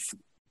integrating with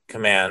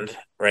Command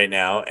right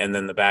now, and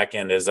then the back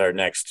end is our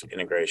next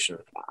integration.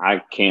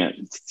 I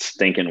can't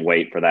stinking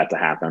wait for that to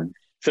happen.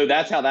 So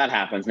that's how that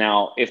happens.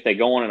 Now, if they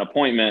go on an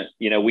appointment,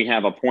 we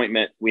have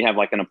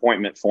like an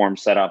appointment form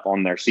set up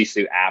on their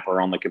Sisu app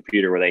or on the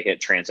computer where they hit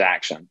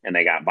transaction, and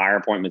they got buyer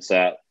appointment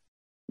set,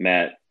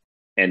 met,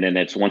 and then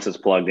once it's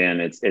plugged in,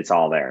 it's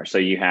all there. So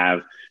you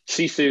have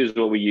Sisu is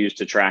what we use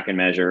to track and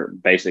measure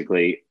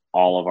basically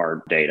all of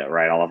our data,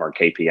 right? All of our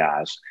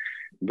KPIs.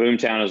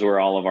 Boomtown is where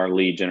all of our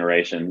lead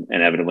generation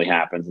inevitably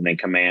happens. And then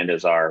Command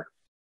is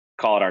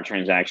call it our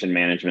transaction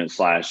management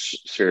 /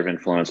 sphere of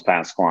influence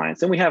past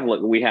clients. And we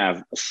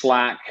have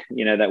Slack,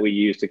 that we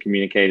use to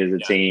communicate as a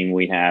team.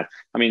 We have,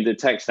 the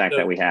tech stack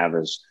that we have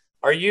is.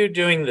 Are you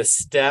doing the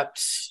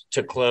steps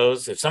to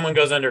close? If someone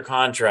goes under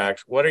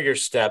contract, what are your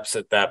steps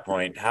at that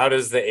point? How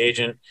does the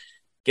agent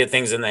get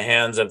things in the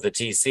hands of the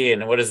TC,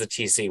 and what does the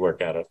TC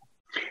work out of?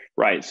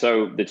 Right.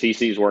 So the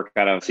TCs work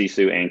out of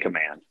Sisu and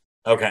Command.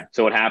 Okay.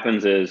 So what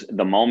happens is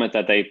the moment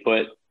that they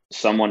put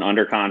someone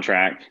under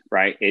contract,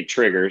 right, it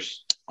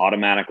triggers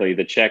automatically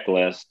the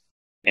checklist,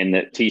 and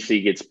the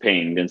TC gets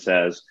pinged and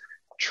says,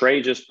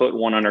 Trey just put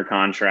one under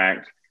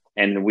contract.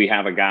 And we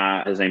have a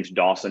guy, his name's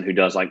Dawson, who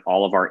does like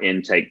all of our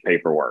intake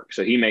paperwork.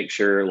 So he makes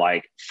sure,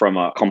 like, from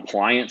a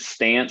compliance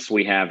stance,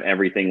 we have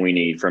everything we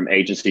need, from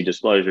agency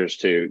disclosures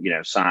to,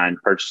 signed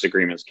purchase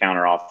agreements,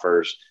 counter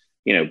offers,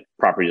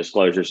 property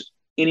disclosures,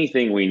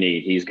 anything we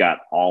need. He's got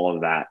all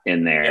of that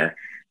in there. Yeah.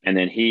 And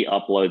then he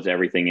uploads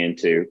everything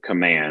into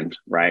Command,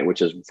 right,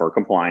 which is for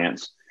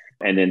compliance.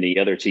 And then the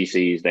other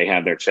TCs, they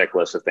have their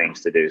checklist of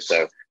things to do.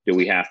 So do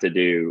we have to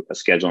do a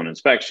scheduled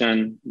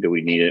inspection? Do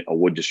we need a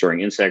wood destroying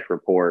insect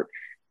report?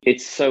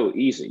 It's so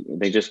easy.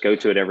 They just go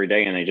to it every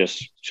day and they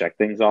just check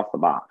things off the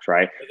box,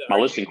 right? My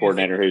listing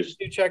coordinator who's...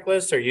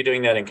 Checklist, or are you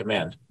doing that in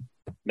Command?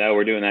 No,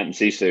 we're doing that in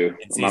Sisu.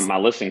 My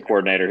listing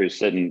coordinator who's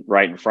sitting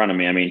right in front of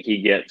me,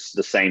 he gets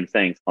the same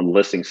thing on the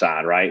listing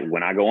side, right?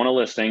 When I go on a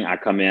listing, I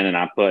come in and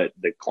I put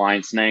the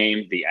client's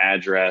name, the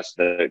address,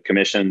 the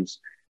commissions,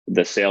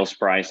 the sales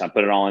price. I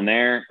put it all in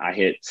there. I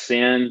hit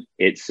send.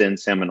 It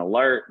sends him an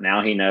alert.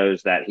 Now he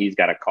knows that he's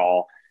got to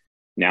call.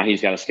 Now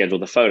he's got to schedule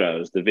the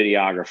photos, the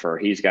videographer.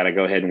 He's got to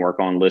go ahead and work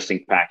on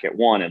listing packet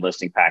 1 and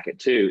listing packet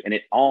 2. And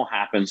it all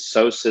happens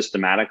so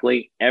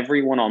systematically.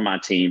 Everyone on my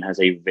team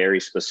has a very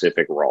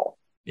specific role.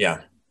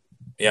 Yeah.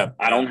 Yeah.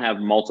 I don't have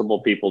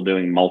multiple people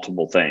doing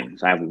multiple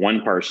things. I have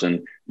one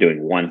person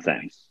doing one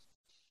thing.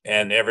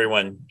 And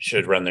everyone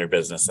should run their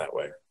business that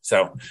way.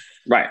 So,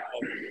 right.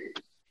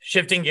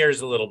 Shifting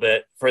gears a little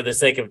bit for the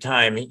sake of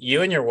time,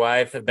 you and your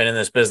wife have been in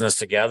this business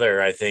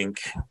together, I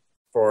think,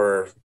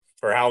 for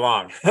how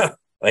long?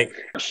 Like,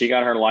 she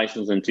got her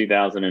license in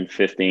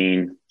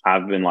 2015.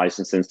 I've been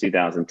licensed since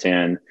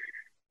 2010.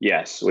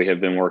 Yes, we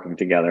have been working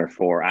together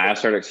I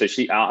asked her to, so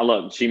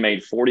she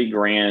made 40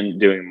 grand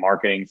doing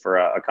marketing for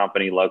a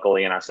company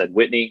locally. And I said,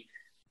 Whitney,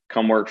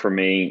 come work for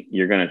me.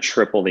 You're going to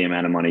triple the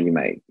amount of money you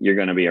make. You're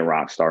going to be a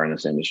rock star in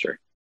this industry.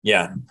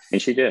 Yeah.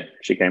 And she did.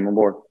 She came on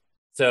board.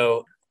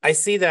 So I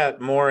see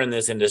that more in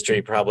this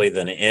industry probably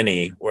than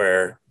any,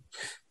 where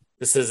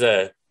this is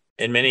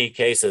in many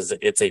cases,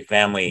 it's a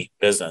family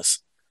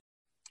business.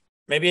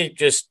 Maybe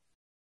just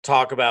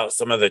talk about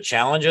some of the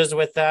challenges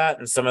with that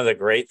and some of the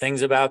great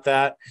things about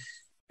that,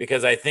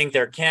 because I think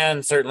there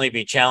can certainly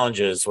be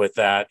challenges with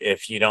that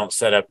if you don't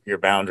set up your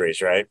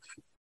boundaries, right?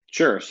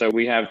 Sure. So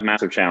we have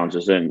massive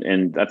challenges.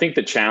 And I think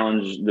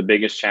the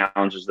biggest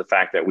challenge is the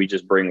fact that we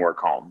just bring work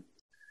home.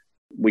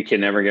 We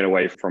can never get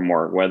away from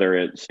work, whether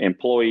it's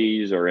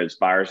employees or it's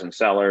buyers and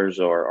sellers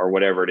or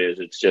whatever it is.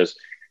 It's just,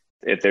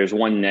 if there's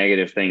one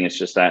negative thing, it's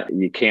just that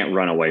you can't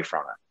run away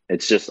from it.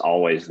 It's just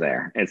always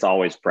there. It's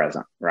always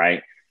present,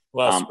 right?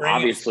 Well,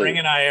 Spring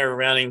and I are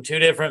running two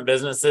different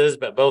businesses,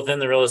 but both in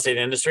the real estate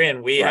industry,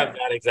 and we have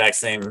that exact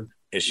same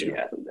issue.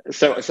 Yeah.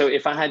 So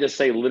if I had to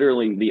say,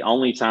 literally the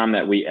only time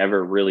that we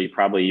ever really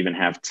probably even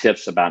have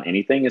tips about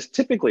anything is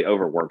typically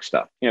over work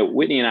stuff.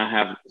 Whitney and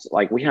I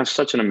we have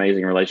such an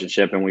amazing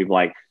relationship, and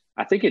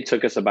I think it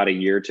took us about a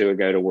year or two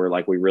ago to where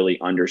we really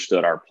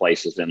understood our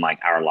places in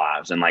our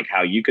lives and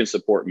how you can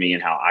support me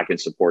and how I can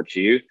support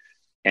you.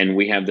 And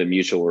we have the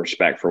mutual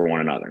respect for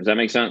one another. Does that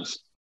make sense?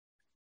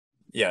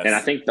 Yes. And I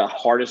think the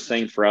hardest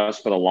thing for us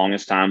for the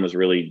longest time was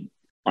really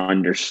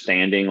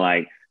understanding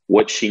like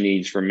what she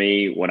needs from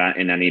me,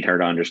 and I need her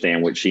to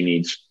understand what she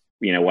needs,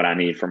 what I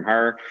need from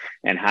her,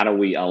 and how do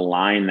we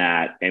align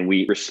that and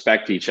we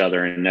respect each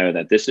other and know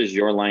that this is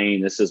your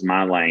lane, this is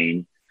my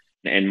lane.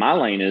 And my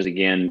lane is,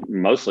 again,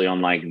 mostly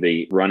on like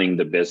the running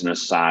the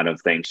business side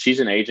of things. She's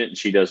an agent and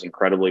she does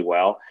incredibly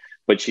well,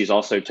 but she's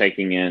also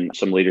taking in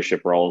some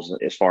leadership roles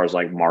as far as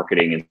like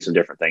marketing and some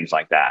different things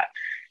like that.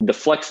 The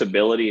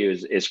flexibility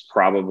is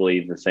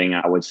probably the thing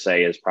I would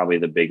say is probably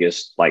the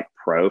biggest like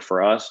pro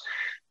for us,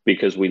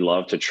 because we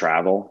love to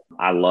travel.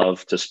 I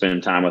love to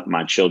spend time with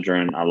my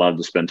children. I love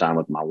to spend time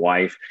with my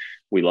wife.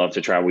 We love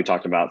to travel. We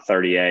talked about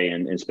 30A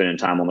and spending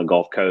time on the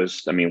Gulf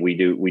Coast. I mean, we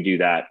do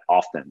that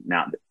often.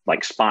 Now,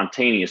 like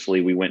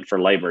spontaneously, we went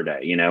for Labor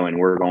Day, and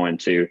we're going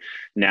to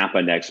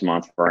Napa next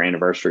month for our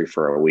anniversary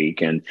for a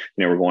week. And,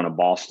 we're going to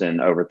Boston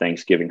over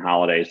Thanksgiving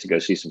holidays to go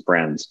see some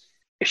friends.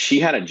 If she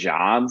had a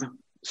job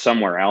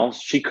somewhere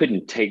else, she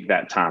couldn't take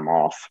that time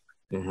off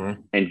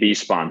and be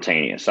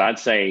spontaneous. So I'd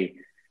say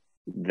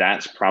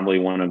that's probably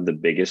one of the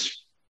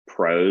biggest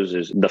pros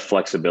is the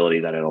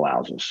flexibility that it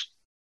allows us.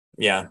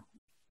 Yeah.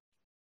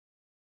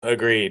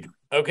 Agreed.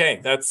 Okay,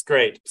 that's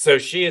great. So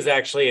she is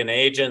actually an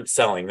agent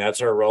selling. That's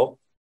her role?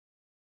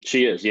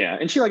 She is, yeah.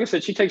 And she, like I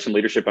said, she takes some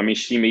leadership. I mean,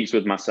 she meets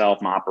with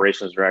myself, my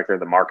operations director,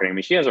 the marketing. I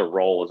mean, she has a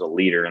role as a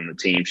leader in the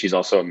team. She's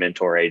also a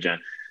mentor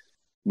agent.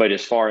 But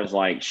as far as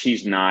like,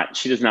 she's not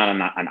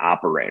an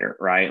operator,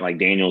 right? Like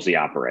Daniel's the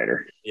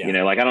operator.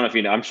 Yeah. Like, I don't know if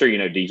you know, I'm sure you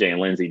know DJ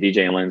and Lindsay.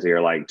 DJ and Lindsay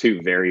are like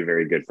two very,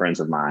 very good friends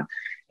of mine.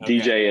 Okay.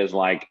 DJ is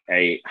like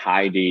a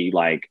high D,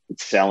 like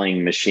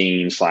selling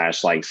machine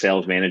 / like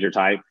sales manager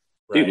type.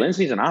 Dude,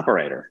 Lindsay's an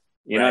operator.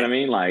 You know what I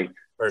mean? Like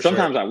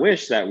sometimes I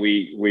wish that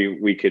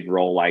we could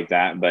roll like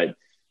that, but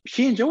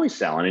she enjoys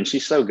selling and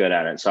she's so good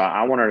at it. So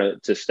I want her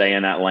to stay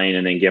in that lane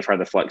and then give her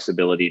the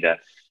flexibility to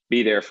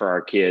be there for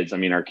our kids. I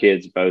mean, our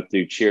kids both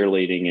do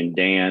cheerleading and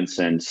dance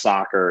and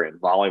soccer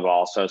and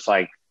volleyball. So it's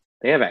like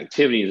they have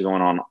activities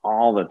going on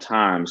all the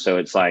time. So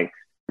it's like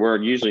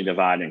we're usually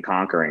dividing and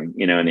conquering,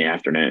 in the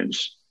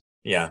afternoons.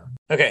 Yeah.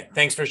 Okay.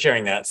 Thanks for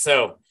sharing that.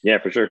 So yeah,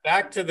 for sure.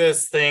 Back to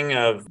this thing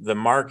of the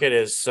market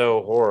is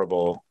so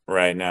horrible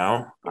right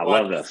now. I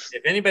love this.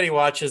 If anybody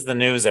watches the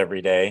news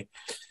every day,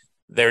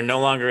 they're no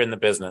longer in the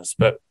business.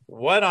 But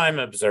what I'm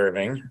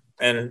observing,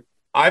 and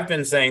I've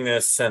been saying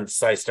this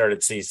since I started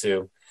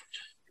Sisu,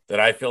 that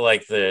I feel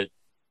like the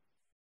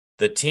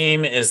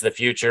team is the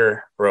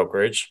future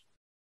brokerage.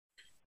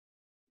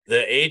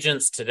 The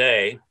agents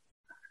today,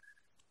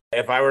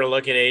 if I were to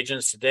look at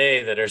agents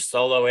today that are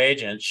solo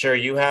agents, sure,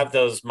 you have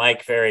those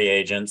Mike Ferry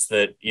agents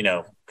that,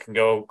 can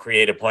go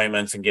create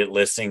appointments and get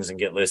listings and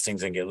get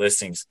listings and get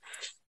listings.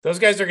 Those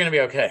guys are going to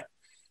be okay.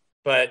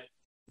 But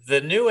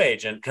the new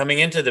agent coming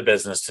into the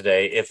business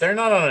today, if they're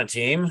not on a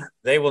team,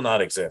 they will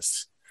not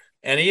exist.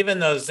 And even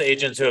those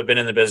agents who have been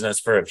in the business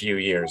for a few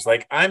years,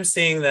 like I'm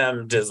seeing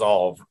them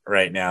dissolve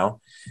right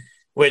now,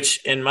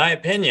 which in my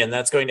opinion,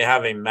 that's going to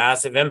have a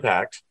massive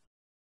impact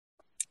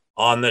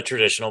on the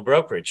traditional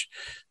brokerage.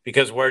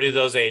 Because where do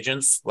those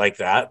agents like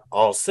that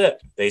all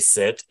sit? They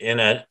sit in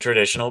a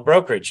traditional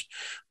brokerage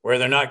where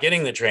they're not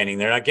getting the training,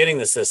 they're not getting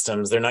the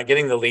systems, they're not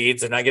getting the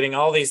leads, they're not getting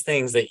all these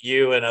things that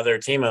you and other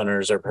team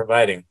owners are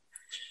providing.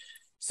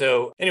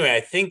 So anyway, I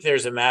think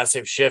there's a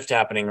massive shift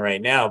happening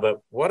right now.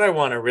 But what I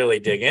want to really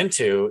dig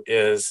into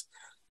is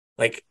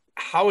like,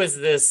 how is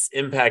this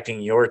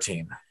impacting your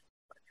team?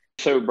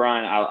 So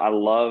Brian, I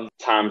love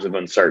times of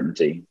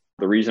uncertainty.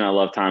 The reason I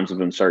love times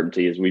of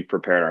uncertainty is we've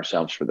prepared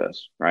ourselves for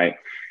this, right?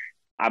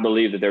 I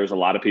believe that there was a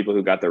lot of people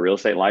who got their real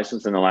estate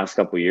license in the last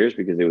couple of years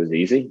because it was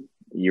easy.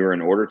 You were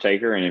an order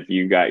taker. And if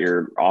you got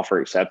your offer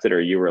accepted or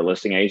you were a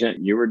listing agent,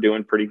 you were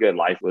doing pretty good.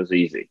 Life was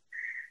easy.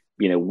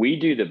 We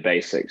do the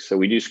basics. So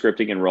we do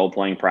scripting and role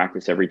playing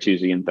practice every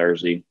Tuesday and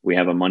Thursday. We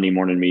have a Monday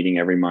morning meeting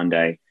every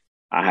Monday.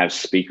 I have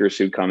speakers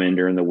who come in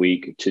during the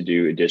week to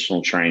do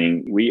additional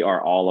training. We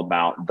are all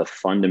about the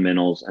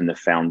fundamentals and the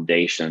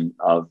foundation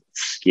of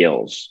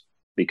skills,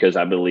 because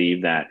I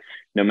believe that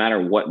no matter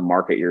what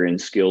market you're in,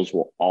 skills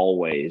will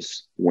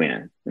always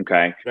win.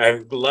 Okay.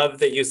 I love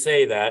that you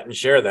say that and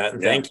share that.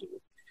 And thank you.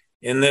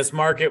 In this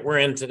market we're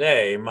in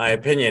today, my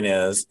opinion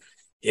is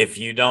if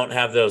you don't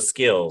have those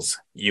skills,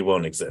 you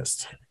won't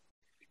exist.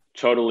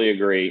 Totally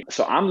agree.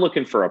 So I'm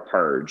looking for a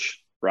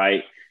purge,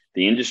 right?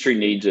 The industry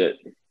needs it.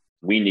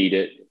 We need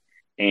it.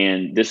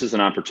 And this is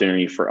an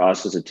opportunity for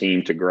us as a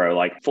team to grow.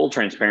 Like full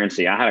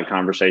transparency, I had a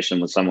conversation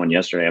with someone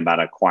yesterday about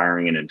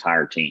acquiring an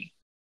entire team.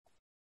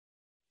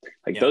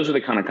 Those are the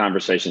kind of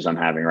conversations I'm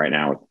having right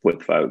now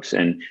with folks.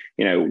 And,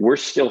 we're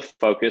still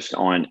focused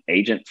on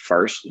agent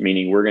first,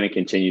 meaning we're going to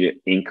continue to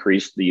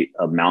increase the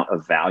amount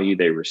of value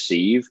they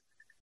receive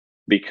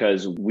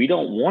because we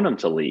don't want them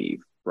to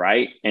leave.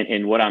 Right.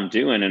 And what I'm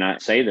doing, and I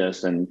say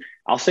this, and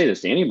I'll say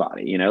this to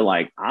anybody,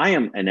 I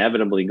am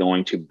inevitably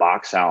going to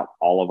box out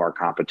all of our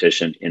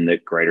competition in the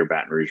greater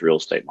Baton Rouge real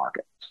estate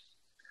market.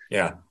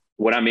 Yeah.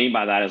 What I mean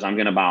by that is I'm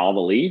going to buy all the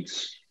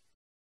leads.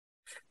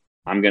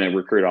 I'm going to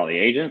recruit all the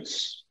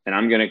agents, and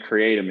I'm going to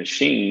create a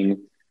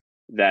machine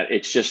that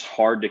it's just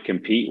hard to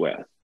compete with.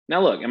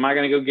 Now, look, am I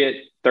going to go get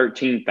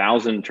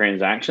 13,000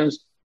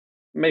 transactions?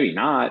 Maybe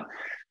not.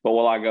 But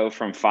will I go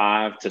from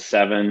 5 to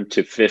 7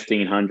 to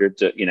 1,500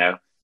 to,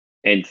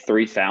 and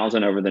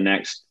 3,000 over the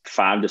next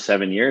 5 to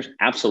 7 years?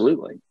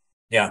 Absolutely.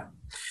 Yeah.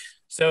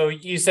 So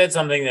you said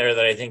something there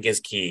that I think is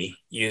key.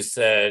 You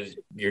said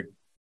you're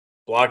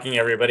blocking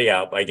everybody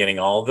out by getting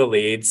all the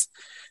leads.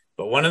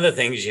 But one of the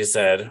things you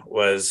said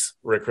was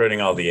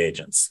recruiting all the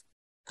agents.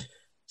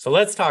 So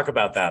let's talk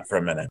about that for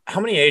a minute. How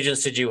many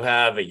agents did you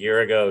have a year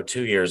ago,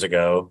 2 years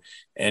ago?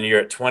 And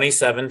you're at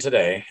 27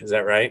 today. Is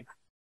that right?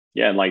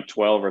 Yeah, like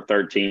 12 or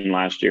 13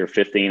 last year,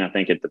 15, I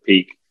think, at the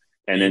peak.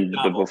 And then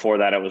before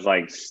that, it was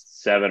like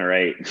 7 or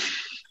 8.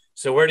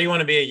 So where do you want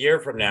to be a year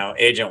from now,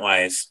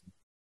 agent-wise?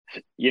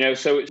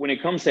 So when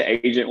it comes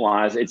to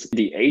agent-wise, it's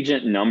the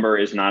agent number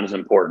is not as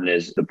important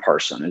as the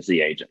person, as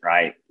the agent,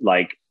 right?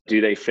 Like,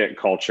 do they fit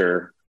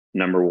culture?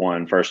 Number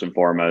one, first and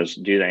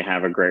foremost. Do they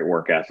have a great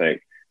work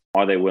ethic?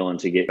 Are they willing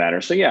to get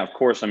better? So yeah, of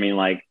course. I mean,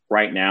 like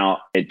right now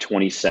at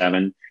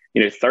 27,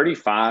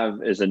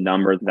 35 is a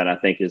number that I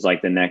think is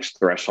like the next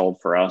threshold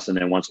for us. And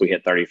then once we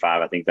hit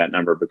 35, I think that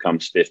number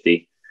becomes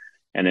 50.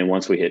 And then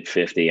once we hit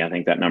 50, I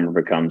think that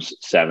number becomes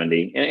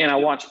 70. And I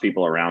watch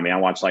people around me. I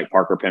watch like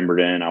Parker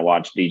Pemberton. I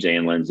watch DJ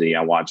and Lindsay.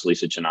 I watch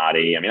Lisa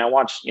Chinati. I mean, I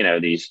watch,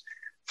 these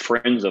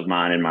friends of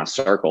mine in my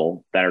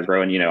circle that are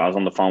growing. I was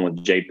on the phone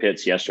with Jay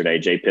Pitts yesterday.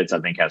 Jay Pitts, I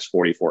think, has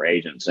 44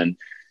 agents. And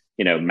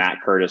Matt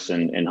Curtis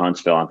in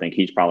Huntsville, I think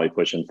he's probably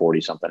pushing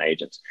 40 something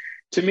agents.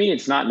 To me,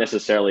 it's not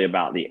necessarily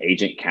about the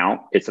agent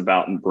count. It's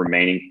about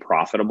remaining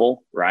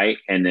profitable, right?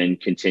 And then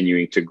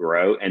continuing to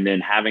grow and then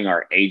having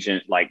our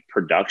agent like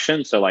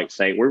production. So like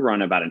say we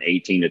run about an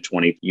 18 to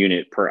 20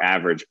 unit per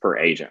average per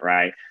agent,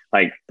 right?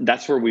 Like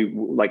that's where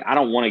I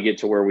don't want to get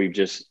to where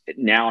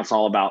now it's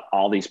all about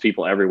all these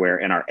people everywhere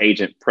and our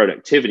agent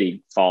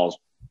productivity falls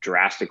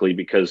drastically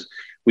because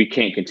we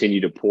can't continue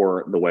to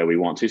pour the way we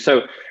want to.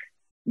 So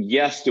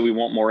yes, do we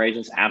want more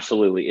agents?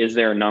 Absolutely. Is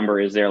there a number?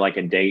 Is there like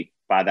a date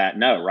by that?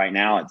 No. Right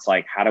now, it's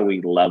like, how do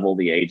we level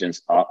the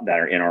agents up that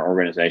are in our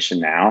organization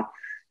now?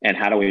 And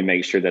how do we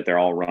make sure that they're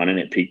all running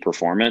at peak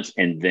performance?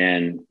 And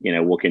then,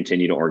 we'll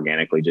continue to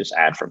organically just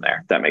add from there.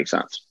 If that makes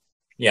sense.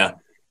 Yeah.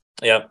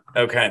 Yep.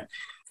 Okay.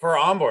 For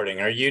onboarding,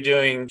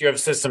 do you have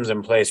systems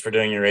in place for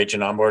doing your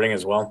agent onboarding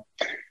as well?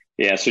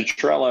 Yeah. So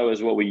Trello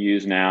is what we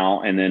use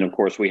now. And then of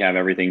course we have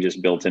everything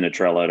just built into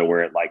Trello to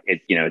where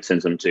it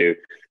sends them to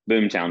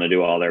Boomtown to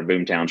do all their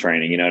Boomtown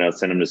training. They'll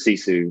send them to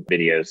Sisu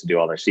videos to do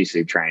all their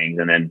Sisu trainings.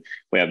 And then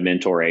we have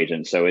mentor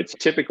agents. So it's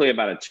typically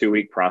about a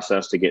 2-week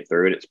process to get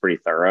through it. It's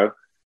pretty thorough,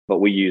 but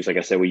we use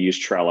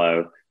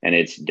Trello and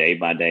it's day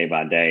by day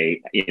by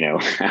day,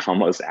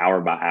 almost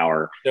hour by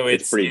hour. So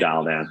it's pretty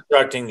dialed in.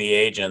 Instructing the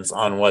agents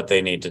on what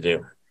they need to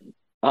do.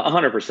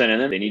 100%.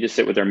 And then they need to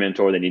sit with their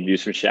mentor. They need to do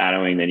some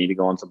shadowing. They need to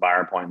go on some buyer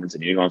appointments. They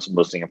need to go on some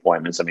listing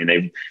appointments. I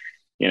mean,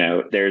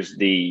 there's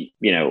the,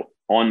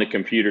 on the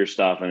computer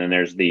stuff. And then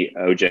there's the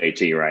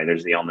OJT, right?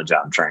 There's the on the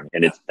job training.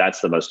 And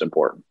that's the most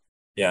important.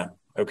 Yeah.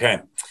 Okay.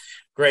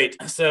 Great.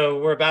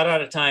 So we're about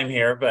out of time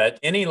here, but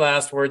any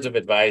last words of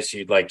advice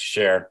you'd like to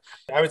share?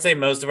 I would say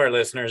most of our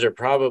listeners are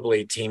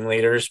probably team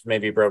leaders,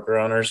 maybe broker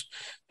owners,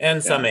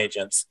 and some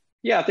agents.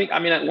 Yeah. I think,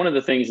 one of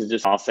the things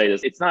is I'll say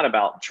this, it's not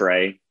about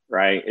Trey,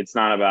 right? It's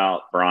not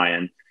about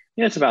Brian.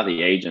 It's about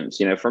the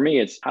agents. For me,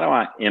 it's how do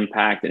I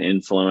impact and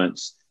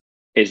influence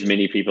as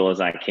many people as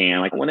I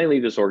can. Like when they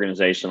leave this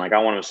organization, like I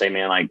want to say,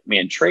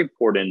 man, Trey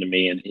poured into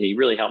me and he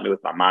really helped me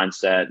with my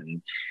mindset.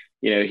 And,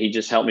 he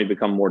just helped me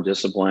become more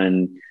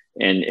disciplined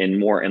and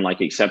more and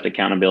like accept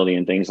accountability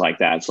and things like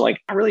that. So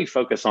like I really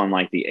focus on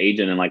like the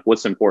agent and like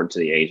what's important to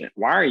the agent.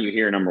 Why are you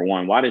here? Number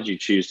one, why did you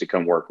choose to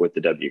come work with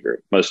the W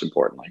Group? Most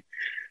importantly,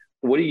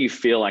 what do you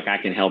feel like I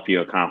can help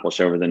you accomplish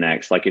over the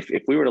next, like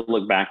if we were to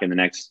look back in the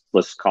next,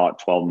 let's call it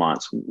 12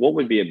 months, what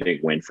would be a big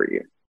win for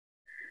you?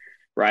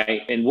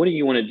 Right. And what do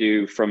you want to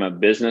do from a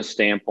business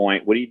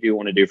standpoint? What do you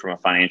want to do from a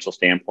financial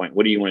standpoint?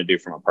 What do you want to do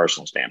from a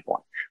personal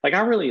standpoint? Like, I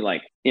really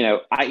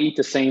I eat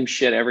the same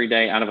shit every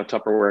day out of a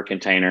Tupperware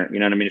container. You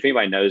know what I mean? If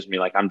anybody knows me,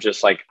 like, I'm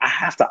just like, I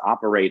have to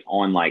operate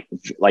on like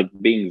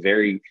being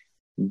very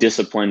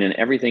disciplined and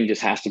everything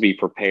just has to be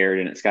prepared.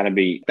 And it's got to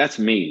be, that's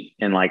me.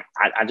 And like,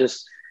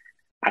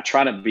 I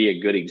try to be a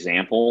good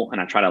example and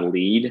I try to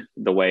lead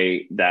the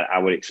way that I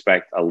would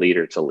expect a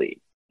leader to lead.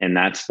 And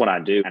that's what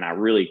I do. And I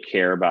really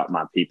care about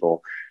my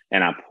people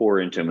and I pour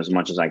into them as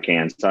much as I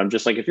can. So I'm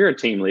just like, if you're a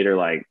team leader,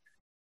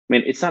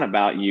 it's not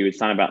about you. It's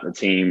not about the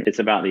team. It's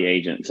about the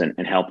agents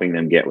and helping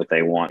them get what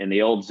they want. And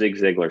the old Zig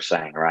Ziglar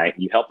saying, right?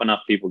 You help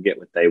enough people get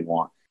what they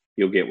want,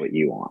 you'll get what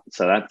you want.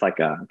 So that's like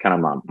a kind of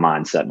my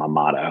mindset, my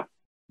motto.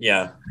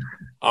 Yeah.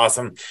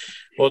 Awesome.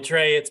 Well,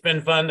 Trey, it's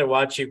been fun to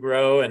watch you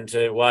grow and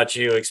to watch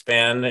you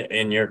expand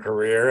in your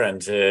career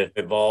and to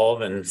evolve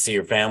and see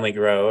your family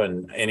grow.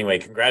 And anyway,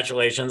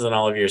 congratulations on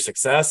all of your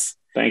success.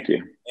 Thank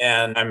you.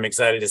 And I'm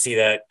excited to see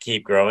that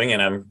keep growing.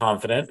 And I'm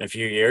confident in a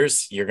few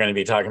years, you're going to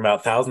be talking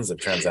about thousands of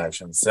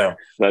transactions. So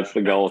that's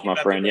the goal,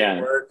 my friend. Yeah.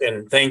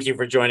 And thank you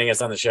for joining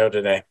us on the show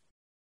today.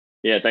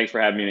 Yeah, thanks for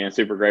having me, man.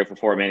 Super grateful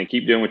for it, man. And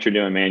keep doing what you're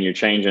doing, man. You're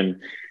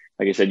changing,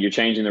 like I said, you're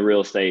changing the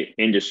real estate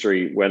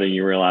industry, whether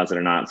you realize it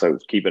or not. So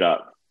keep it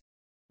up.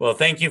 Well,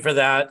 thank you for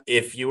that.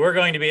 If you were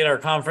going to be at our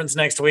conference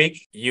next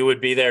week, you would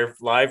be there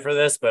live for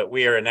this, but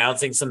we are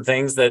announcing some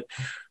things that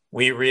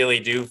we really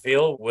do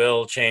feel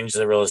will change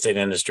the real estate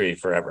industry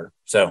forever.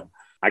 So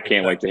I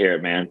can't wait to hear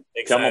it, man.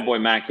 Tell my boy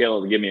Mac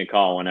Hill to give me a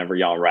call whenever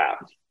y'all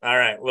wrap. All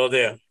right, will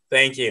do.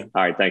 Thank you.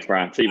 All right, thanks,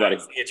 Brian. See you, buddy.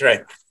 See you,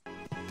 Trey.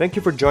 Thank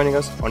you for joining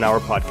us on our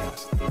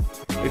podcast.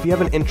 If you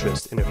have an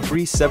interest in a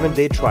free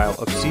 7-day trial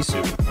of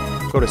Sisu,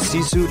 go to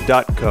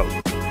sisu.co,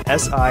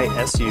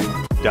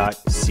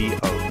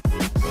 sisu.co.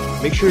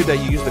 Make sure that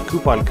you use the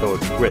coupon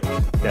code GRIT,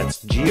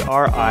 that's GRIT,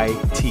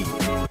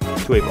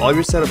 to waive all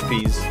your setup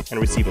fees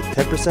and receive a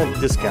 10%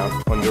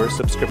 discount on your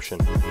subscription.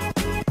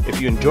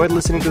 If you enjoyed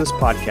listening to this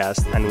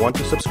podcast and want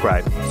to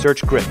subscribe,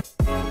 search GRIT,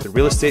 the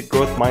Real Estate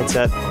Growth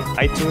Mindset, on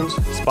iTunes,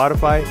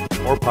 Spotify,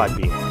 or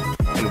Podbean.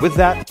 And with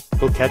that,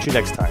 we'll catch you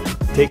next time.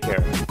 Take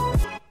care.